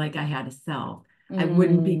didn't feel like I had a self, I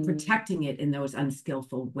wouldn't be protecting it in those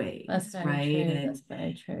unskillful ways. That's very right. True. That's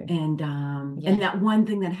very true. And and that one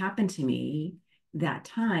thing that happened to me that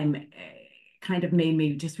time kind of made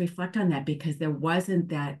me just reflect on that, because there wasn't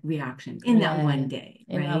that reaction in that one day,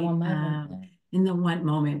 in that one moment, in the one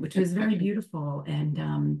moment, which was very beautiful. And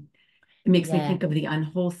it makes me think of the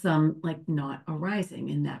unwholesome, like not arising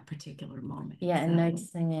in that particular moment. And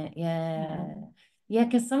noticing it. Yeah,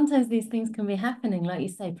 because sometimes these things can be happening. Like you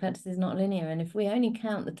say, practice is not linear. And if we only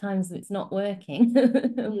count the times it's not working,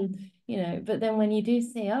 you know, but then when you do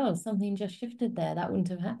see, oh, something just shifted there, that wouldn't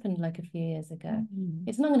have happened like a few years ago.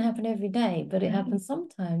 It's not going to happen every day, but it happens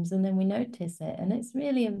sometimes. And then we notice it. And it's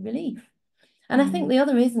really a relief. And I think the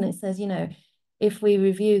other reason it says, you know, if we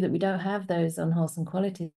review that we don't have those unwholesome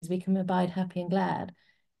qualities, we can abide happy and glad.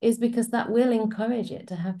 is because that will encourage it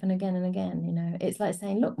to happen again and again. You know, it's like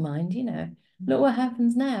saying, look, mind, you know, look what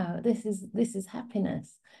happens now. This is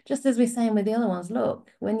happiness. Just as we're saying with the other ones, look,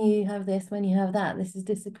 when you have this, when you have that, this is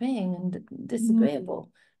disagreeing and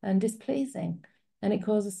disagreeable and displeasing, and it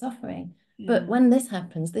causes suffering. But when this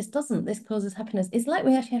happens, this doesn't. This causes happiness. It's like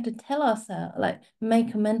we actually have to tell ourselves, like,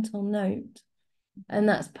 make a mental note, and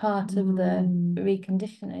that's part of the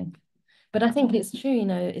reconditioning. But I think it's true, you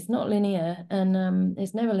know, it's not linear, and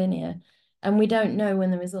it's never linear, and we don't know when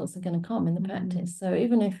the results are going to come in the practice. So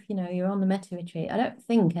even if, you know, you're on the metta retreat, I don't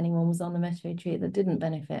think anyone was on the metta retreat that didn't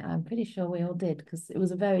benefit. I'm pretty sure we all did, because it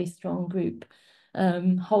was a very strong group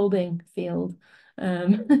holding field.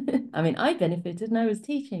 I mean, I benefited and I was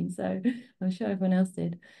teaching, so I'm sure everyone else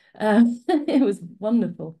did. It was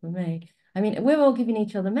wonderful for me. I mean, we're all giving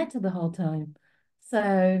each other metta the whole time.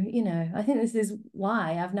 So, you know, I think this is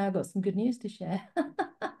why I've now got some good news to share.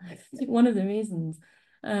 One of the reasons.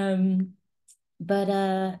 But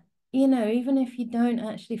you know, even if you don't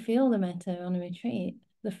actually feel the metta on a retreat,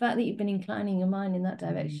 the fact that you've been inclining your mind in that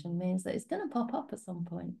direction means that it's going to pop up at some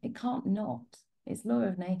point. It can't not. It's law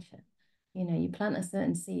of nature. You know, you plant a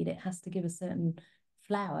certain seed, it has to give a certain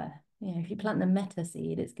flower. You know, if you plant the metta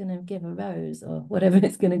seed, it's going to give a rose or whatever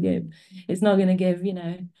it's going to give. It's not going to give, you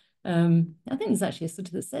know, I think there's actually a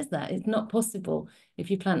sutta that says that it's not possible if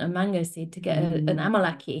you plant a mango seed to get an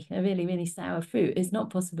amalaki, a really, really sour fruit. It's not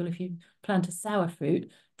possible if you plant a sour fruit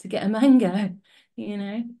to get a mango. You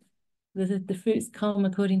know, the fruits come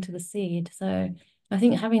according to the seed. So I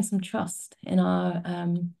think having some trust in our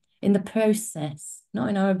in the process, not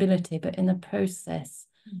in our ability, but in the process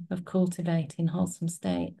of cultivating wholesome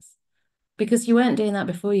states. Because you weren't doing that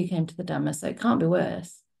before you came to the Dhamma, so it can't be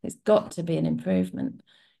worse. It's got to be an improvement.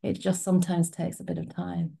 It just sometimes takes a bit of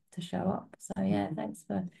time to show up. So yeah, thanks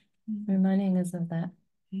for reminding us of that.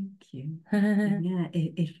 Thank you. Yeah,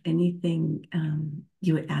 if anything,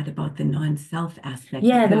 you would add about the non-self aspect.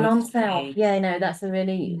 Yeah, the non-self. Yeah, no, that's a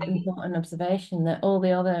really important observation, that all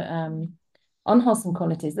the other unwholesome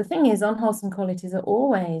qualities. The thing is, unwholesome qualities are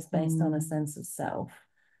always based on a sense of self.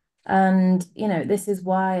 And, you know, this is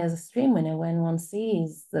why, as a stream winner, when one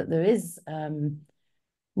sees that there is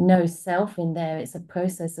no self in there, it's a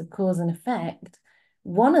process of cause and effect.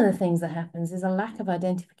 One of the things that happens is a lack of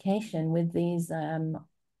identification with these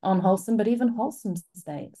unwholesome, but even wholesome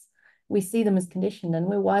states. We see them as conditioned, and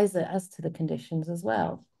we're wiser as to the conditions as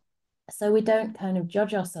well. So we don't kind of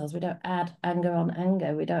judge ourselves. We don't add anger on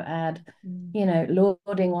anger. We don't add, you know,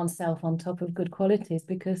 lauding oneself on top of good qualities,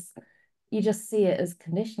 because you just see it as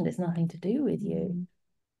conditioned. It's nothing to do with you.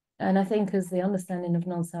 And I think as the understanding of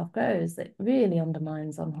non-self grows, it really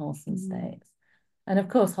undermines unwholesome states. And of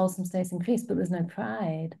course, wholesome states increase, but there's no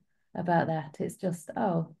pride about that. It's just,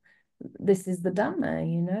 oh, this is the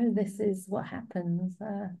Dhamma, you know, this is what happens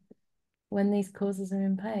when these causes are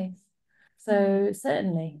in place. So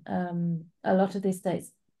certainly, a lot of these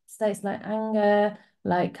states like anger,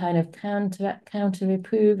 like kind of counter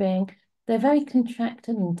reproving, they're very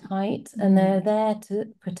contracted and tight, and they're there to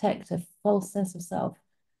protect a false sense of self.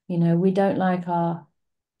 You know, we don't like our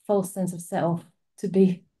false sense of self to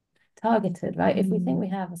be targeted, right? If we think we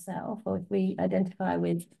have a self, or if we identify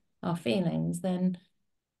with our feelings, then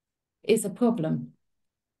it's a problem.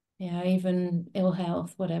 You know, even ill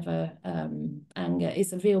health, whatever, anger,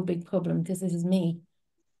 it's a real big problem, because this is me,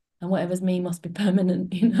 and whatever's me must be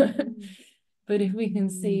permanent, you know. But if we can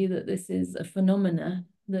see that this is a phenomena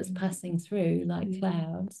that's passing through like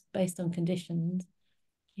clouds based on conditions,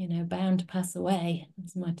 you know, bound to pass away.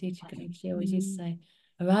 As my teacher, she always used to say,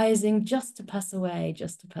 arising just to pass away,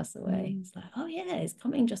 just to pass away. It's like, oh yeah, it's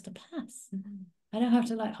coming just to pass. I don't have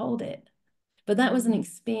to like hold it. But that was an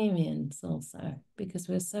experience also, because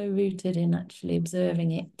we're so rooted in actually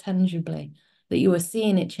observing it tangibly, that you were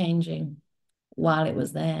seeing it changing while it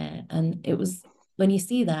was there. And it was when you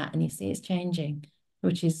see that and you see it's changing,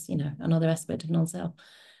 which is, you know, another aspect of non-self,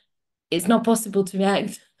 it's not possible to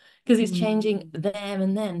react, because it's changing there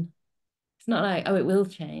and then. It's not like, oh, it will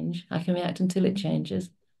change, I can react until it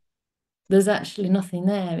changes. There's actually nothing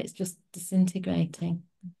there. It's just disintegrating.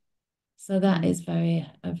 So that is a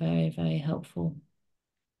very, very helpful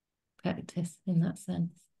practice in that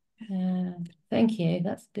sense. Thank you.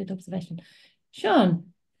 That's a good observation.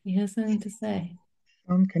 Sean, you have something to say?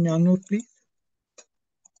 Sean, can you unmute, please?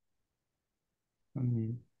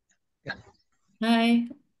 Yeah. Hi.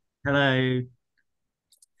 Hello.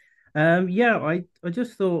 Yeah, I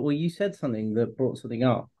just thought, well, you said something that brought something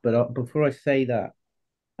up, but before I say that,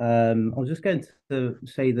 I was just going to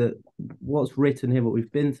say that what's written here, what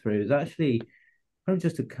we've been through, is actually kind of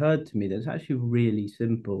just occurred to me that it's actually really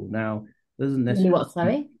simple. Now, it doesn't Really necessarily. what,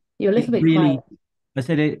 sorry? You're a It's little bit really, quiet. I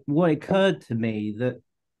said what occurred to me that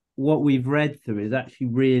what we've read through is actually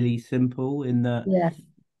really simple in that, Yeah.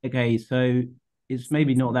 okay, so it's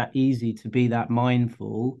maybe not that easy to be that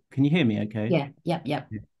mindful. Can you hear me okay? Yeah. Yep. Yep.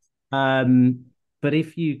 But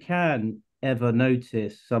if you can ever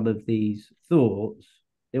notice some of these thoughts,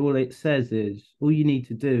 all it says is all you need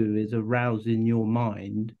to do is arouse in your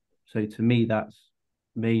mind. So to me, that's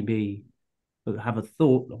maybe have a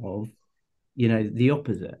thought of, the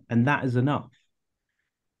opposite, and that is enough.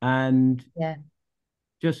 And Yeah.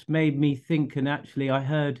 just made me think. And actually, I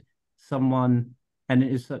heard someone, and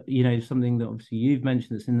it is, something that obviously you've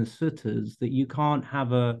mentioned that's in the suttas, that you can't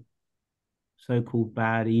have a so-called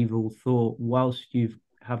bad, evil thought whilst you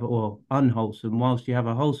have, or unwholesome whilst you have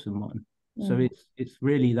a wholesome one. So it's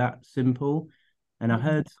really that simple. And I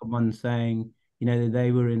heard someone saying,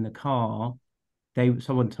 they were in the car,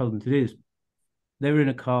 someone told them to do this. They were in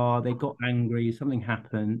a car, they got angry, something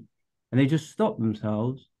happened, and they just stopped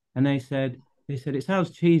themselves and they said, it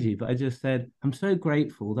sounds cheesy, but I just said, I'm so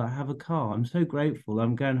grateful that I have a car. I'm so grateful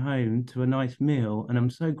I'm going home to a nice meal. And I'm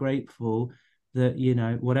so grateful that,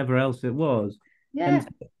 whatever else it was. Yeah. And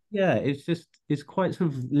yeah, it's quite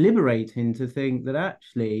sort of liberating to think that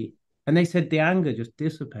actually, and they said the anger just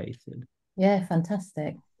dissipated. Yeah.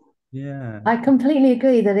 Fantastic. Yeah. I completely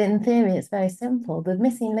agree that in theory it's very simple. The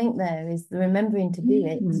missing link there is the remembering to do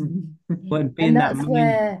it. Well, And being that that's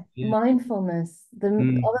where yeah. mindfulness, the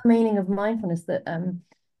other meaning of mindfulness that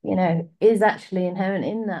is actually inherent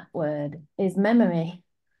in that word is memory.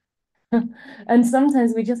 And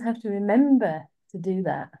sometimes we just have to remember to do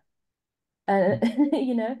that.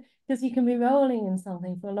 Because you can be rolling in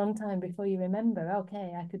something for a long time before you remember,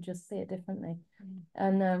 okay, I could just see it differently.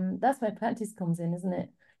 And that's where practice comes in, isn't it?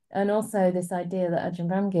 And also this idea that Ajahn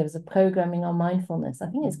Brahm gives of programming on mindfulness, I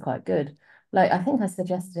think it's quite good. Like, I think I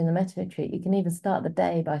suggested in the metta retreat, you can even start the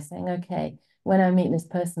day by saying, okay, when I meet this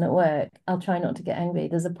person at work, I'll try not to get angry.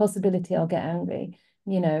 There's a possibility I'll get angry.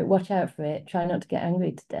 Watch out for it. Try not to get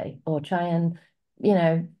angry today. Or try and,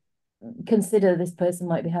 consider this person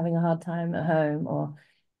might be having a hard time at home. Or,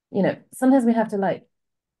 sometimes we have to like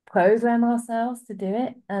program ourselves to do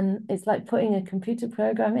it. And it's like putting a computer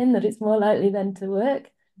program in that it's more likely then to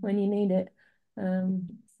work when you need it. So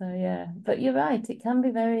yeah, but you're right, it can be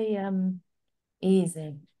very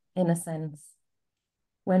easy in a sense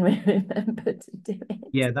when we remember to do it.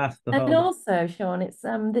 Yeah, that's the And whole. also, Sean, it's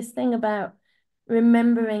this thing about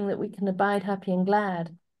remembering that we can abide happy and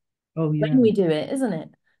glad Oh yeah. when we do it, isn't it?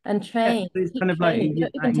 And train, Yeah, it's keep kind of like training.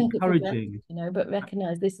 Don't even take it for encouraging. granted, but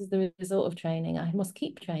recognize this is the result of training. I must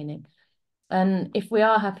keep training. And if we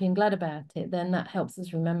are happy and glad about it, then that helps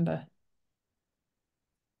us remember.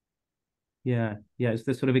 Yeah, it's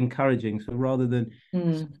the sort of encouraging. So rather than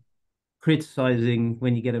criticizing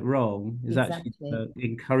when you get it wrong, is actually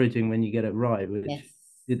encouraging when you get it right. Which I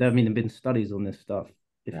mean, there've been studies on this stuff.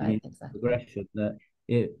 If you need progression, that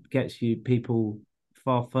it gets you people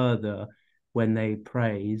far further when they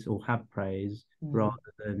praise or have praise rather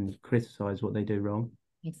than criticize what they do wrong.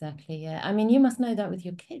 Exactly. Yeah. I mean, you must know that with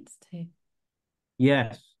your kids too.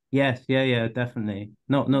 Yes. Yeah, definitely.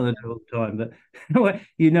 Not the whole time, but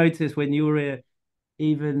you notice when you're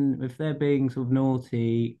even if they're being sort of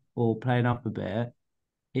naughty or playing up a bit,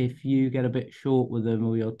 if you get a bit short with them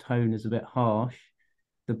or your tone is a bit harsh,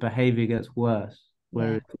 the behavior gets worse.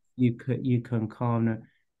 Whereas you can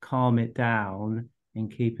calm it down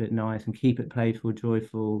and keep it nice and keep it playful,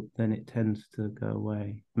 joyful, then it tends to go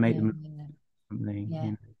away. Make them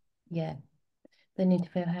something. Yeah. They need to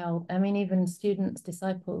feel held. I mean, even students,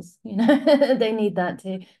 disciples, they need that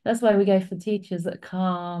too. That's why we go for teachers that are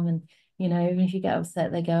calm and, even if you get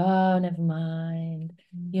upset, they go, oh, never mind.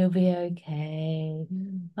 You'll be okay.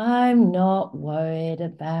 I'm not worried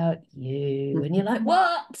about you. And you're like,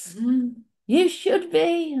 what? You should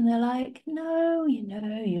be. And they're like, no,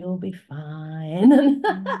 you'll be fine. And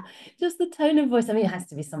just the tone of voice. I mean, it has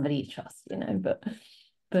to be somebody you trust,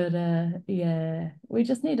 but yeah, we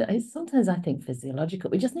just need it's sometimes I think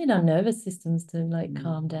physiological. We just need our nervous systems to like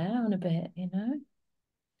calm down a bit,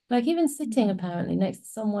 Like even sitting apparently next to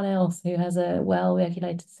someone else who has a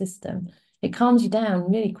well-regulated system, it calms you down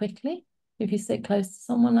really quickly if you sit close to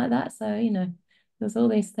someone like that. So, there's all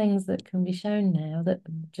these things that can be shown now that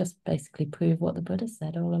just basically prove what the Buddha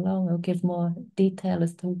said all along, or give more detail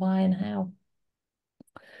as to why and how.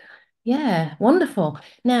 Yeah, wonderful.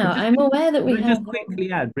 Now, I'm aware that we have... Just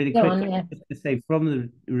quickly add, really Go quickly, on, yeah. just to say from the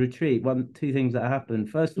retreat, two things that happened.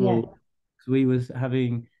 First of all, we was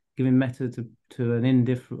giving metta to an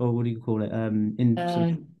indifferent, or what do you call it?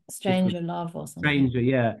 Stranger love or something. Stranger,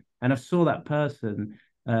 yeah. And I saw that person,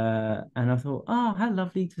 and I thought, oh, how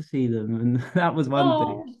lovely to see them. And that was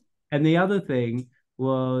one thing. And the other thing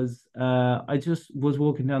was I just was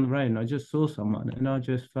walking down the road and I just saw someone and I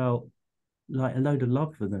just felt like a load of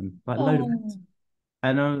love for them, like a load of,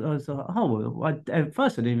 and I was like, oh, well, at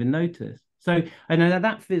first I didn't even notice. So I know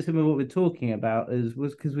that fits in with what we're talking about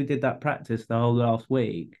was because we did that practice the whole last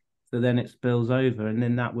week. So then it spills over, and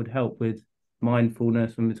then that would help with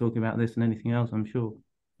mindfulness when we're talking about this and anything else, I'm sure.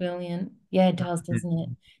 Brilliant. Yeah, it does, doesn't it?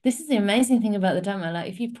 This is the amazing thing about the Dhamma. Like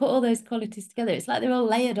if you put all those qualities together, it's like they're all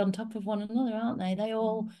layered on top of one another, aren't they? They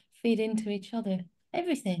all feed into each other.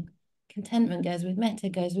 Everything. Contentment goes with metta,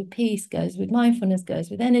 goes with peace, goes with mindfulness, goes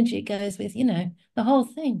with energy, goes with, the whole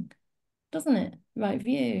thing, doesn't it? Right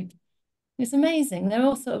view. It's amazing. They're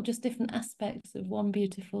all sort of just different aspects of one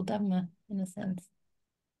beautiful Dhamma, in a sense.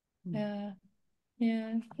 Yeah.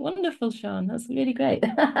 Yeah, wonderful, Sean. That's really great.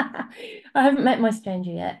 I haven't met my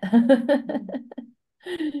stranger yet.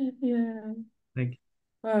 Yeah. Thank you.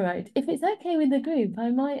 All right. If it's okay with the group,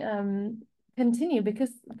 I might continue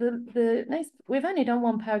because the next we've only done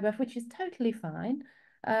one paragraph, which is totally fine.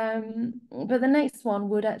 But the next one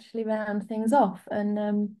would actually round things off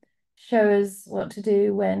and show us what to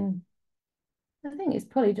do when I think it's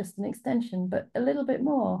probably just an extension, but a little bit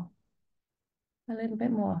more. A little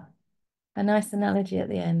bit more. A nice analogy at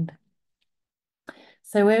the end.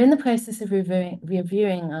 So we're in the process of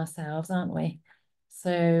reviewing ourselves, aren't we?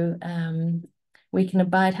 So we can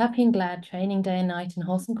abide happy and glad, training day and night in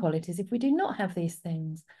wholesome qualities if we do not have these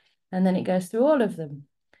things. And then it goes through all of them,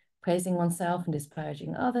 praising oneself and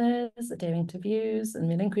disparaging others, adhering to views and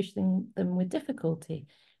relinquishing them with difficulty.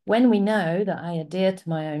 When we know that I adhere to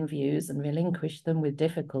my own views and relinquish them with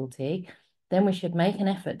difficulty, then we should make an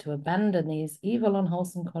effort to abandon these evil,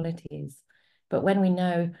 unwholesome qualities. But when we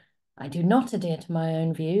know I do not adhere to my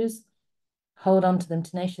own views, hold on to them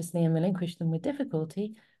tenaciously and relinquish them with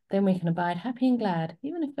difficulty, then we can abide happy and glad,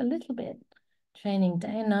 even if a little bit, training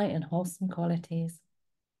day and night in wholesome qualities.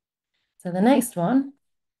 So the next one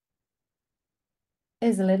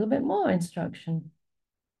is a little bit more instruction.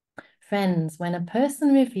 Friends, when a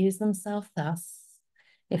person reviews themselves thus,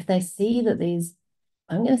 if they see that these,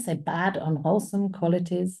 I'm going to say bad, unwholesome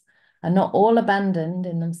qualities are not all abandoned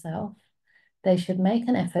in themselves, they should make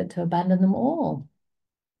an effort to abandon them all.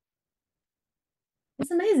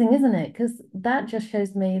 It's amazing, isn't it? Because that just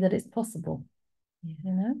shows me that it's possible,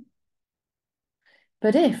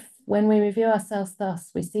 But if, when we review ourselves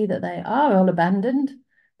thus, we see that they are all abandoned,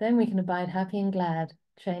 then we can abide happy and glad,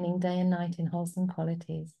 training day and night in wholesome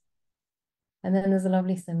qualities. And then there's a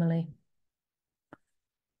lovely simile.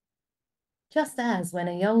 Just as when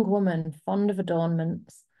a young woman fond of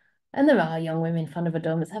adornments, and there are young women fond of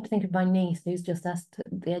adornments. I have to think of my niece who's just asked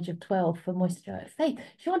at the age of 12 for moisturizer.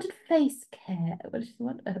 She wanted face care. What did she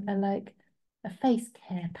want? A face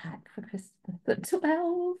care pack for Christmas at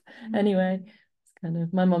 12. Anyway, it's kind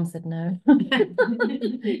of, my mom said no.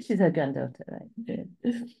 She's her granddaughter, right?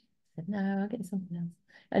 Said no, I'll get you something else.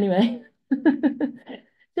 Anyway,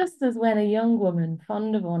 just as when a young woman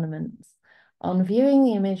fond of ornaments, on viewing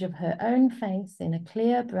the image of her own face in a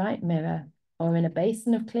clear, bright mirror or in a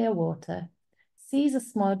basin of clear water, sees a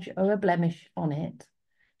smudge or a blemish on it,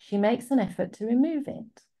 she makes an effort to remove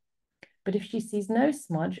it. But if she sees no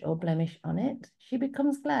smudge or blemish on it, she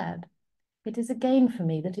becomes glad. It is a gain for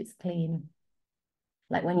me that it's clean.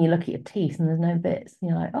 Like when you look at your teeth and there's no bits,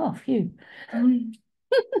 you're like, oh, phew. I'm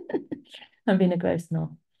being a gross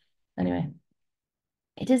knob. Anyway,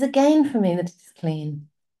 it is a gain for me that it is clean.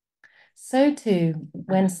 So too,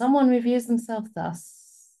 when someone reviews themselves thus,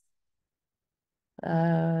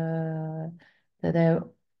 that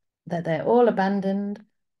they're all abandoned.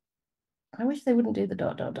 I wish they wouldn't do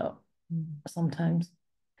the ... sometimes.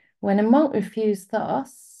 When a monk reviews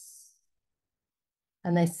thus,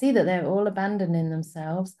 and they see that they're all abandoned in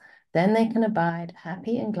themselves, then they can abide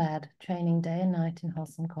happy and glad, training day and night in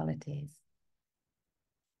wholesome qualities.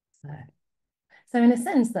 So in a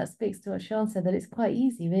sense, that speaks to what Sean said, that it's quite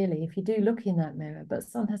easy, really, if you do look in that mirror, but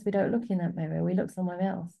sometimes we don't look in that mirror, we look somewhere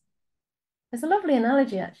else. It's a lovely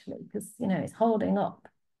analogy, actually, because, it's holding up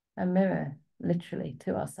a mirror, literally,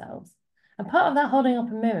 to ourselves. And part of that holding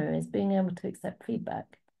up a mirror is being able to accept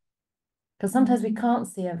feedback. Because sometimes we can't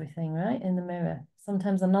see everything, right, in the mirror.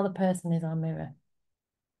 Sometimes another person is our mirror.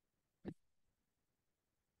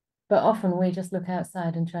 But often we just look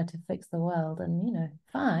outside and try to fix the world. And,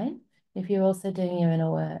 fine, if you're also doing your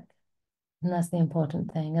inner work. And that's the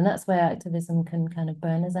important thing. And that's where activism can kind of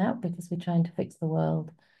burn us out, because we're trying to fix the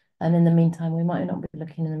world. And in the meantime, we might not be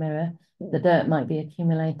looking in the mirror. The dirt might be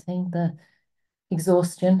accumulating. The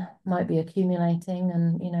exhaustion might be accumulating.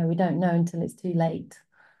 And, we don't know until it's too late.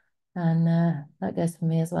 And that goes for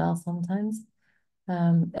me as well sometimes.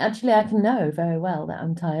 Actually, I can know very well that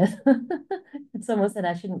I'm tired. Someone said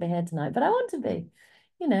I shouldn't be here tonight, but I want to be,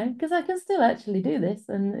 you know, because I can still actually do this,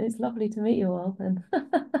 and it's lovely to meet you all and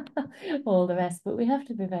all the rest. But we have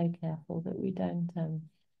to be very careful that we don't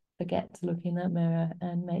forget to look in that mirror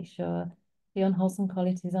and make sure the unwholesome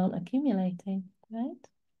qualities aren't accumulating, right?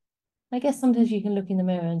 I guess sometimes you can look in the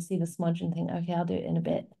mirror and see the smudge and think, okay, I'll do it in a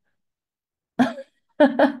bit.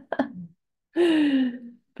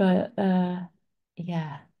 But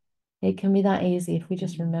yeah, it can be that easy if we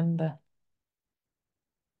just remember.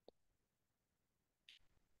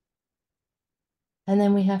 And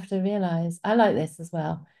then we have to realize, I like this as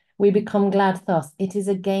well. We become glad thus. It is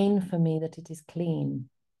a gain for me that it is clean.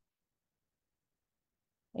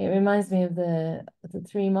 It reminds me of the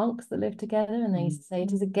three monks that lived together, and they used to say,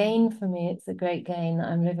 it is a gain for me, it's a great gain that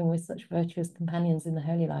I'm living with such virtuous companions in the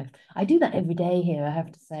holy life. I do that every day here, I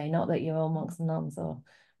have to say. Not that you're all monks and nuns or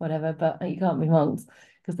whatever, but you can't be monks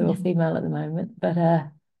because they're all female at the moment. But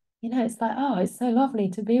you know, it's like, oh, it's so lovely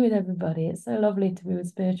to be with everybody. It's so lovely to be with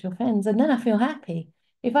spiritual friends. And then I feel happy.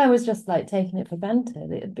 If I was just like taking it for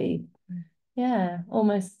granted, it'd be, yeah,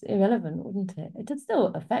 almost irrelevant, wouldn't it? It'd still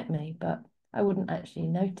affect me, but I wouldn't actually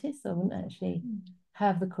notice. I wouldn't actually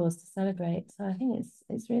have the cause to celebrate. So I think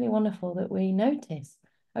it's really wonderful that we notice,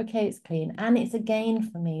 okay, it's clean, and it's a gain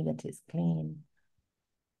for me that it's clean.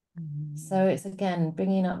 So it's again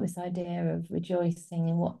bringing up this idea of rejoicing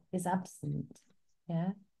in what is absent. Yeah,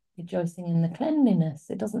 rejoicing in the cleanliness.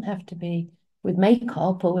 It doesn't have to be with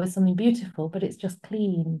makeup or with something beautiful, but it's just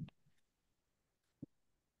clean.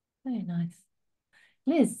 Very nice.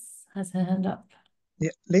 Liz has her hand up.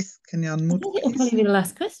 Yeah, Liz, can you unmute, I think it'll probably be the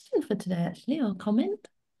last question for today, actually, or comment.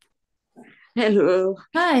 Hello.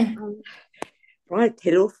 Hi. Right,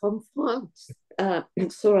 hello from France.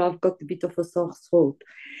 Sorry, I've got a bit of a sore throat.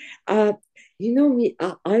 You know me,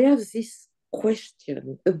 I have this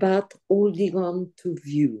question about holding on to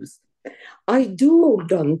views. I do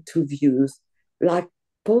hold on to views like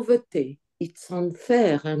poverty. It's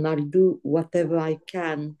unfair, and I'll do whatever I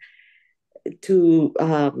can to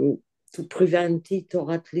prevent it,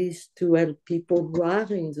 or at least to help people who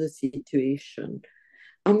are in the situation.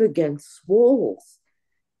 I'm against wars,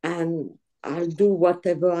 and I'll do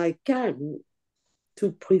whatever I can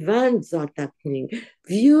to prevent that happening.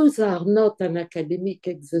 Views are not an academic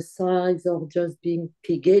exercise or just being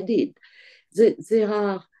pig-headed. There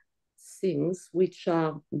are things which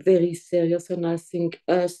are very serious, and I think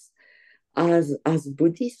us as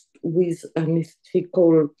Buddhists with an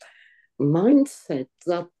ethical mindset,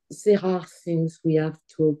 that there are things we have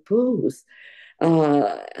to oppose.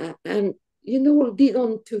 And you know, holding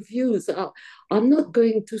on to views, I'm not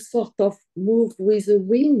going to sort of move with the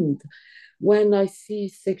wind when I see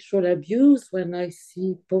sexual abuse, when I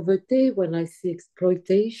see poverty, when I see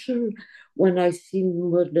exploitation, when I see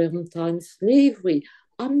modern time slavery.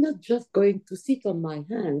 I'm not just going to sit on my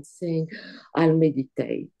hands saying, I'll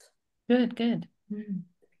meditate. Good, good.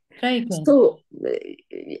 Very good. So,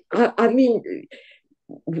 I mean,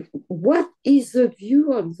 what is the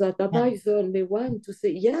view on that? Am I the only one to say,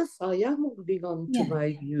 yes, I am holding on to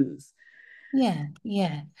my views? Yeah.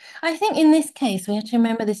 I think in this case, we have to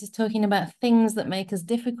remember this is talking about things that make us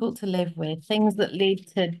difficult to live with, things that lead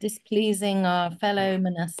to displeasing our fellow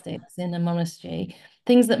monastics in a monastery,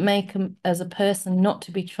 things that make as a person not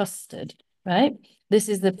to be trusted, right? This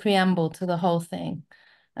is the preamble to the whole thing.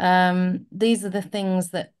 These are the things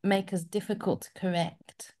that make us difficult to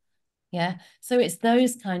correct. Yeah. So it's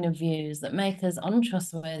those kind of views that make us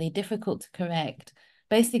untrustworthy, difficult to correct,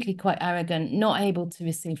 basically quite arrogant, not able to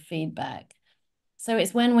receive feedback. So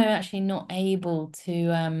it's when we're actually not able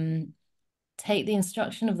to take the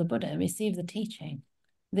instruction of the Buddha, receive the teaching.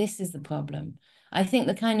 This is the problem. I think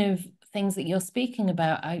the kind of things that you're speaking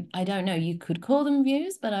about, I don't know, you could call them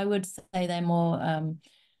views, but I would say they're more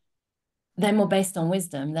based on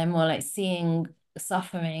wisdom. They're more like seeing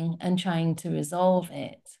suffering and trying to resolve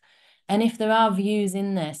it. And if there are views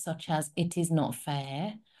in there, such as it is not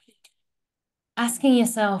fair, asking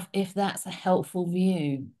yourself if that's a helpful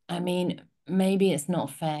view. I mean, maybe it's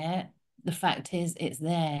not fair. The fact is, it's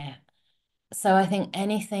there. So I think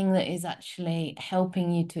anything that is actually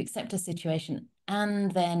helping you to accept a situation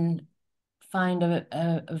and then find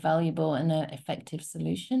a valuable and an effective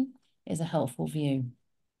solution is a helpful view.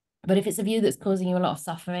 But if it's a view that's causing you a lot of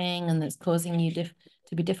suffering and that's causing you to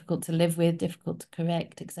be difficult to live with, difficult to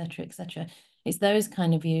correct, etc., it's those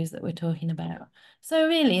kind of views that we're talking about. So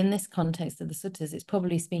really, in this context of the suttas, it's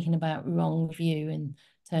probably speaking about wrong view in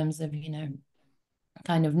terms of, you know,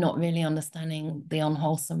 kind of not really understanding the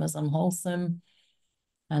unwholesome as unwholesome.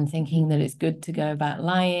 and thinking that it's good to go about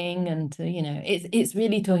lying and to, it's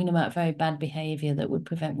really talking about very bad behavior that would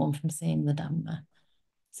prevent one from seeing the Dhamma.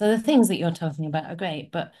 So the things that you're talking about are great,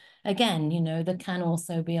 but again, there can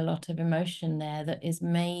also be a lot of emotion there that is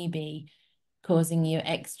maybe causing you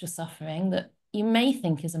extra suffering that you may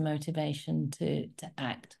think is a motivation to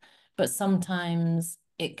act, but sometimes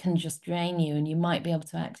it can just drain you and you might be able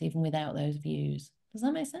to act even without those views. Does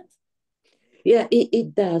that make sense? Yeah,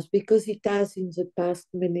 it does, because it has in the past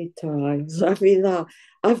many times. I mean,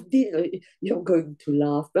 I've been, you're going to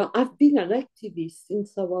laugh, but I've been an activist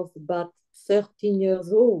since I was about 13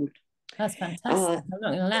 years old. That's fantastic. I'm not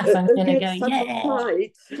going to laugh. I'm going to go,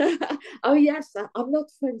 yeah. Oh, yes, I'm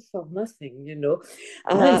not French for nothing,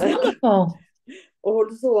 That's wonderful.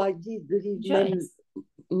 Although I did live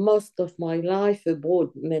most of my life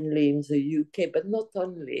abroad, mainly in the UK, but not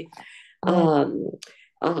only.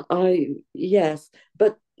 Yes,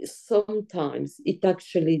 but sometimes it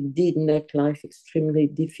actually did make life extremely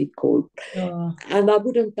difficult. And I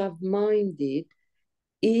wouldn't have minded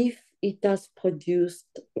if it has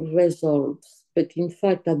produced results. But in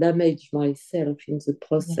fact, I damaged myself in the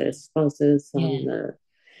process rather than.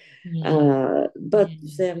 But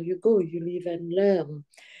there you go, you live and learn.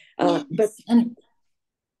 But and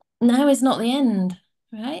now is not the end,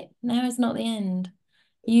 right? Now is not the end.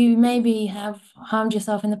 You maybe have harmed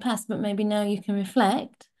yourself in the past, but maybe now you can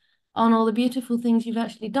reflect on all the beautiful things you've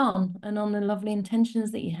actually done and on the lovely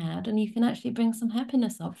intentions that you had, and you can actually bring some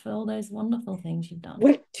happiness up for all those wonderful things you've done.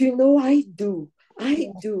 Well, I do.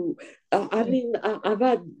 I do. I mean, I've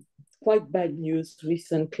had quite bad news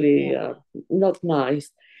recently, not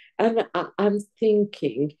nice. And I'm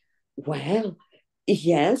thinking, well,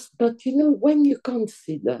 yes, but when you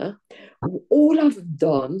consider all I've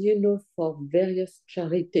done, for various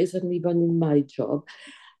charities and even in my job,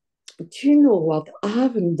 do you know what? I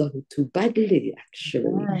haven't done too badly,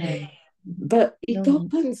 actually. Right. But it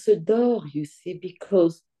opens the door, you see,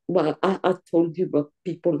 because, well, I told you, but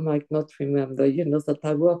people might not remember, that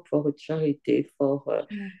I work for a charity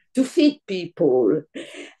to feed people.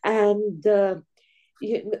 And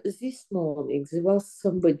this morning, there was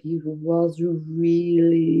somebody who was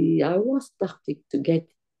really, I was starting to get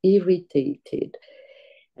irritated.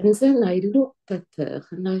 And then I looked at her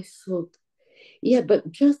and I thought, yeah, but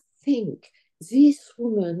just think, this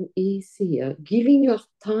woman is here giving her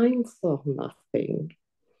time for nothing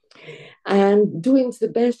and doing the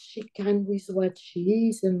best she can with what she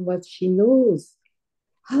is and what she knows.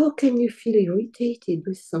 How can you feel irritated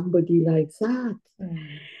with somebody like that?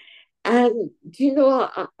 And,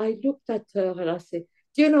 I looked at her and I said,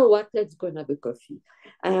 do you know what? Let's go and have a coffee.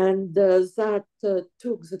 And that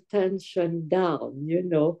took the tension down,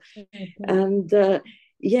 And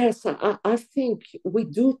yes, I think we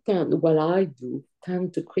do I do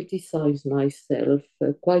tend to criticize myself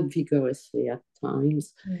quite vigorously at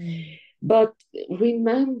times. But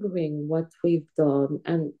remembering what we've done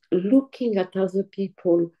and looking at other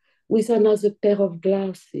people with another pair of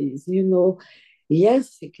glasses,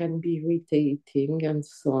 yes, it can be irritating and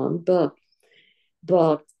so on,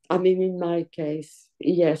 but I mean, in my case,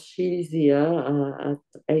 yes, she's here at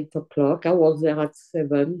 8 o'clock. I was there at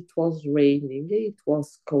 7. It was raining. It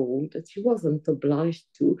was cold. She wasn't obliged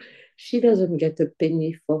to. She doesn't get a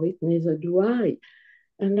penny for it, neither do I.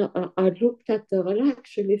 And I looked at her and I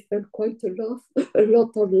actually felt quite a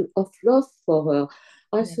lot of love for her.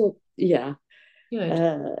 I thought, yeah.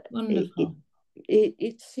 Wonderful.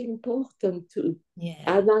 It's important to,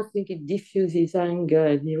 and I think it diffuses anger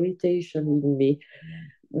and irritation in me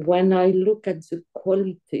when I look at the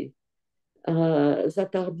quality that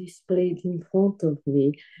are displayed in front of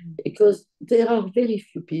me, because there are very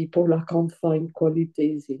few people I can't find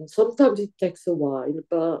qualities in. Sometimes it takes a while,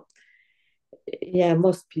 but yeah,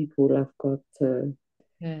 most people have got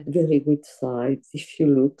very good sides if you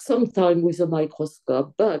look. Sometimes with a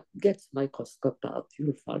microscope, but get the microscope out,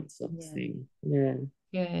 you'll find something. Yeah.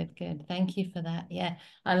 Good. Thank you for that. Yeah,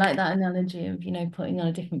 I like that analogy of, putting on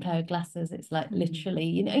a different pair of glasses. It's like literally,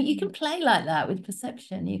 you can play like that with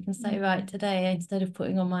perception. You can say, right, today, instead of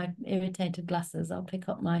putting on my irritated glasses, I'll pick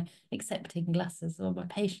up my accepting glasses or my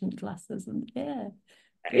patient glasses. And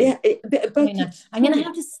but I'm going to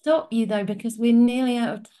have to stop you though, because we're nearly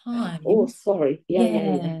out of time. Oh, sorry.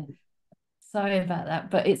 Yeah. Sorry about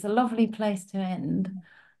that, but it's a lovely place to end.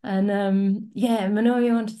 And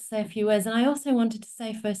Minoria wanted to say a few words, and I also wanted to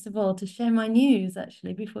say, first of all, to share my news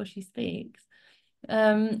actually before she speaks.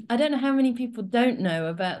 I don't know how many people don't know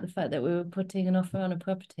about the fact that we were putting an offer on a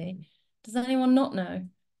property. Does anyone not know?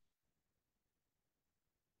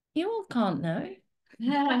 You all can't know.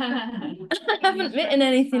 I haven't written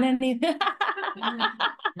anything.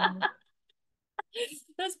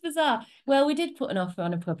 That's bizarre. Well, we did put an offer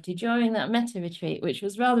on a property during that metta retreat, which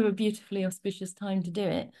was rather a beautifully auspicious time to do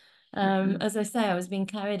it. As I say, I was being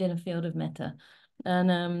carried in a field of metta,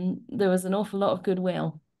 and there was an awful lot of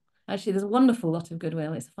goodwill. Actually, there's a wonderful lot of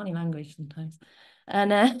goodwill. It's a funny language sometimes.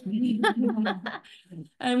 And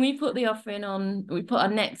and we put the offer in on, we put our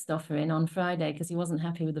next offer in on Friday because he wasn't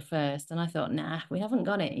happy with the first. And I thought, nah, we haven't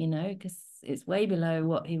got it, you know, because it's way below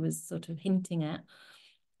what he was sort of hinting at.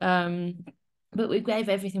 But we gave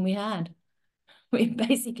everything we had. We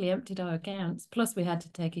basically emptied our accounts. Plus, we had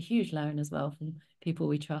to take a huge loan as well from people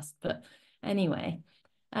we trust. But anyway,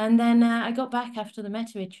 and then I got back after the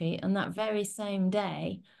metta retreat, and that very same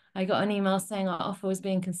day, I got an email saying our offer was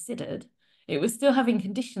being considered. It was still having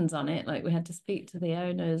conditions on it, like we had to speak to the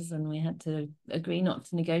owners and we had to agree not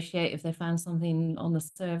to negotiate if they found something on the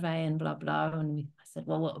survey and blah, blah. And I said,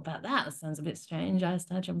 well, what about that? That sounds a bit strange. I asked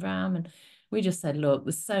Ajahn Brahm, and we just said, look,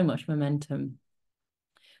 there's so much momentum.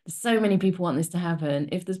 There's so many people want this to happen.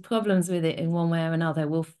 If there's problems with it in one way or another,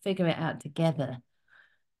 we'll figure it out together.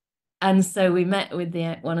 And so we met with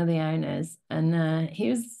one of the owners, and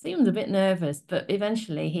he seemed a bit nervous, but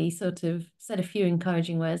eventually he sort of said a few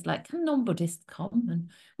encouraging words like, can non-Buddhists come? And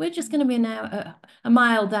we're just going to be now a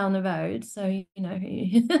mile down the road. So, you know,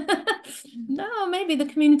 no, maybe the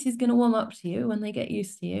community is going to warm up to you when they get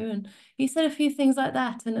used to you. And he said a few things like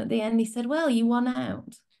that. And at the end, he said, well, you won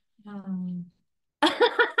out.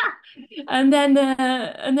 And then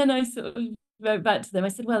I sort of wrote back to them. I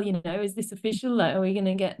said, well, you know, is this official? Like, are we going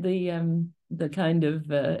to get the kind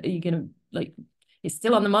of, are you going to, like, it's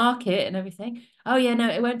still on the market and everything? Oh, yeah, no,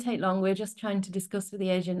 it won't take long. We're just trying to discuss with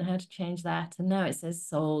the agent how to change that. And now it says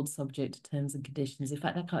sold subject to terms and conditions. In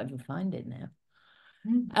fact, I can't even find it now.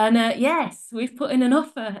 And yes, we've put in an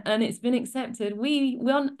offer and it's been accepted. We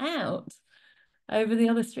won out over the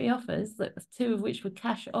other 3 offers, 2 of which were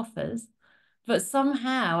cash offers. But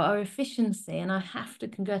somehow our efficiency, and I have to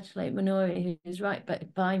congratulate Minori, who's right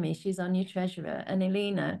by me, she's our new treasurer, and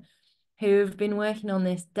Elena, who've been working on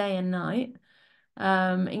this day and night,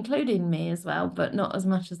 including me as well, but not as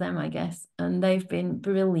much as them, I guess. And they've been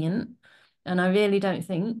brilliant. And I really don't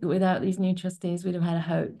think without these new trustees, we'd have had a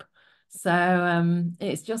hope. So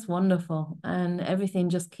it's just wonderful. And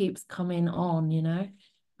everything just keeps coming on, you know.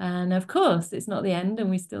 And of course, it's not the end, and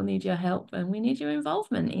we still need your help and we need your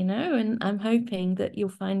involvement, you know, and I'm hoping that you'll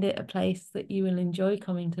find it a place that you will enjoy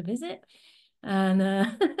coming to visit. And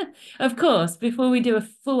of course, before we do a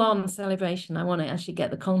full-on celebration, I want to actually get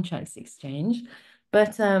the contracts exchanged.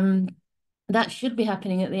 But that should be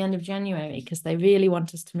happening at the end of January because they really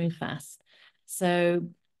want us to move fast. So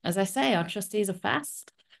as I say, our trustees are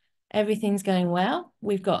fast. Everything's going well.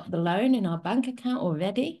 We've got the loan in our bank account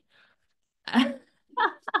already.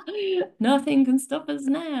 Nothing can stop us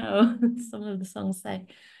now, some of the songs say.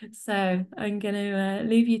 So I'm going to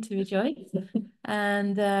leave you to rejoice,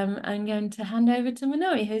 and I'm going to hand over to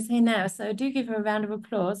Minori, who's here now. So do give her a round of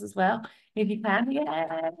applause as well, if you can.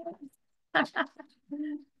 Yeah.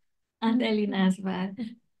 And Elena as well.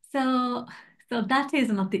 So that is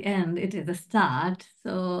not the end, it is a start.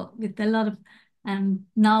 So with a lot of, and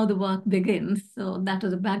now the work begins. So that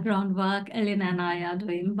was the background work Elena and I are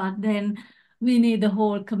doing, but then we need the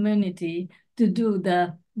whole community to do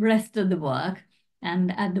the rest of the work.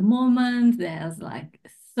 And at the moment, there's like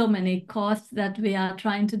so many costs that we are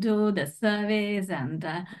trying to do, the surveys and,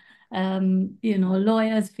 you know,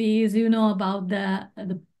 lawyers' fees, you know, about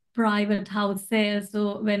the private house sales.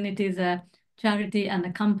 So when it is a charity and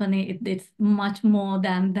a company, it's much more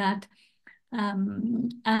than that.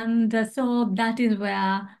 So that is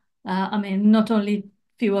where, I mean, not only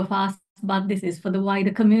few of us, but this is for the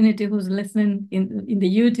wider community who's listening in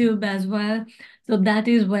the YouTube as well. So that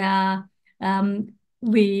is where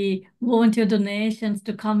we want your donations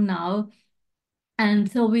to come now.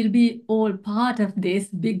 And so we'll be all part of this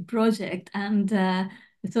big project. And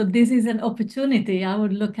so this is an opportunity. I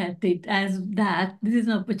would look at it as that. This is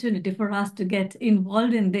an opportunity for us to get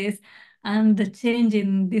involved in this and the change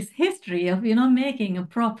in this history of, you know, making a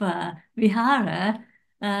proper vihara,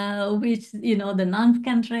 which, you know, the nuns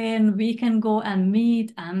can train, we can go and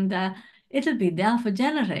meet, and it'll be there for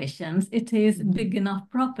generations. It is big enough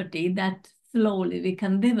property that slowly we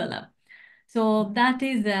can develop. So that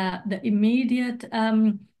is the immediate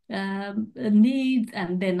needs.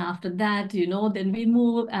 And then after that, you know, then we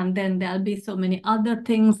move, and then there'll be so many other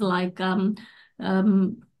things like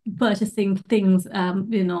purchasing things,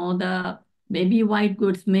 you know, the maybe white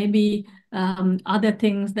goods, maybe other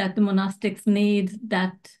things that the monastics need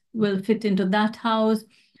that will fit into that house.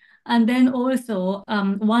 And then also,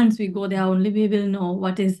 once we go there only, we will know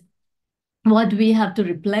what we have to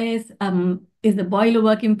replace. is the boiler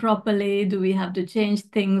working properly? Do we have to change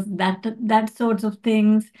things? That sorts of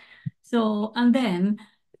things. So, and then,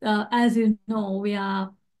 as you know, we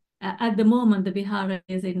are at the moment the Vihara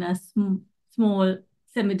is in a small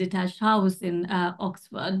semi-detached house in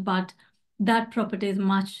Oxford, but that property is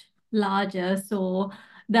much larger. So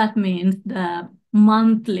that means the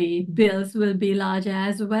monthly bills will be larger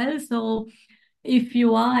as well. So if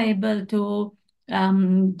you are able to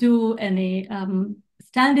do any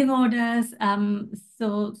standing orders,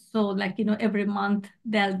 so like, you know, every month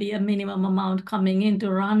there'll be a minimum amount coming in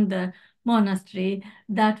to run the monastery,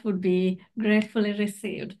 that would be gratefully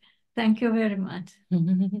received. Thank you very much.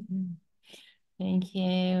 Thank you.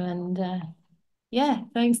 And yeah,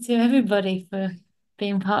 thanks to everybody for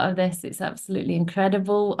being part of this. It's absolutely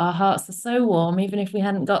incredible. Our hearts are so warm. Even if we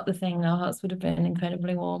hadn't got the thing, our hearts would have been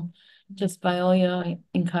incredibly warm just by all your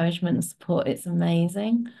encouragement and support. It's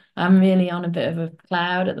amazing. I'm really on a bit of a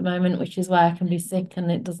cloud at the moment, which is why I can be sick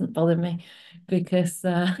and it doesn't bother me, because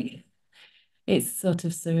it's sort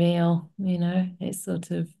of surreal, you know.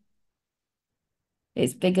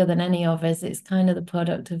 It's bigger than any of us. It's kind of the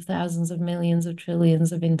product of thousands of millions of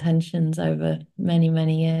trillions of intentions over many,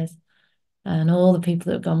 many years. And all the people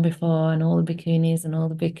that have gone before, and all the bhikkhunis and all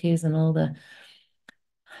the bhikkhus and all the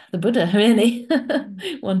Buddha really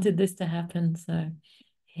wanted this to happen. So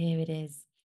here it is.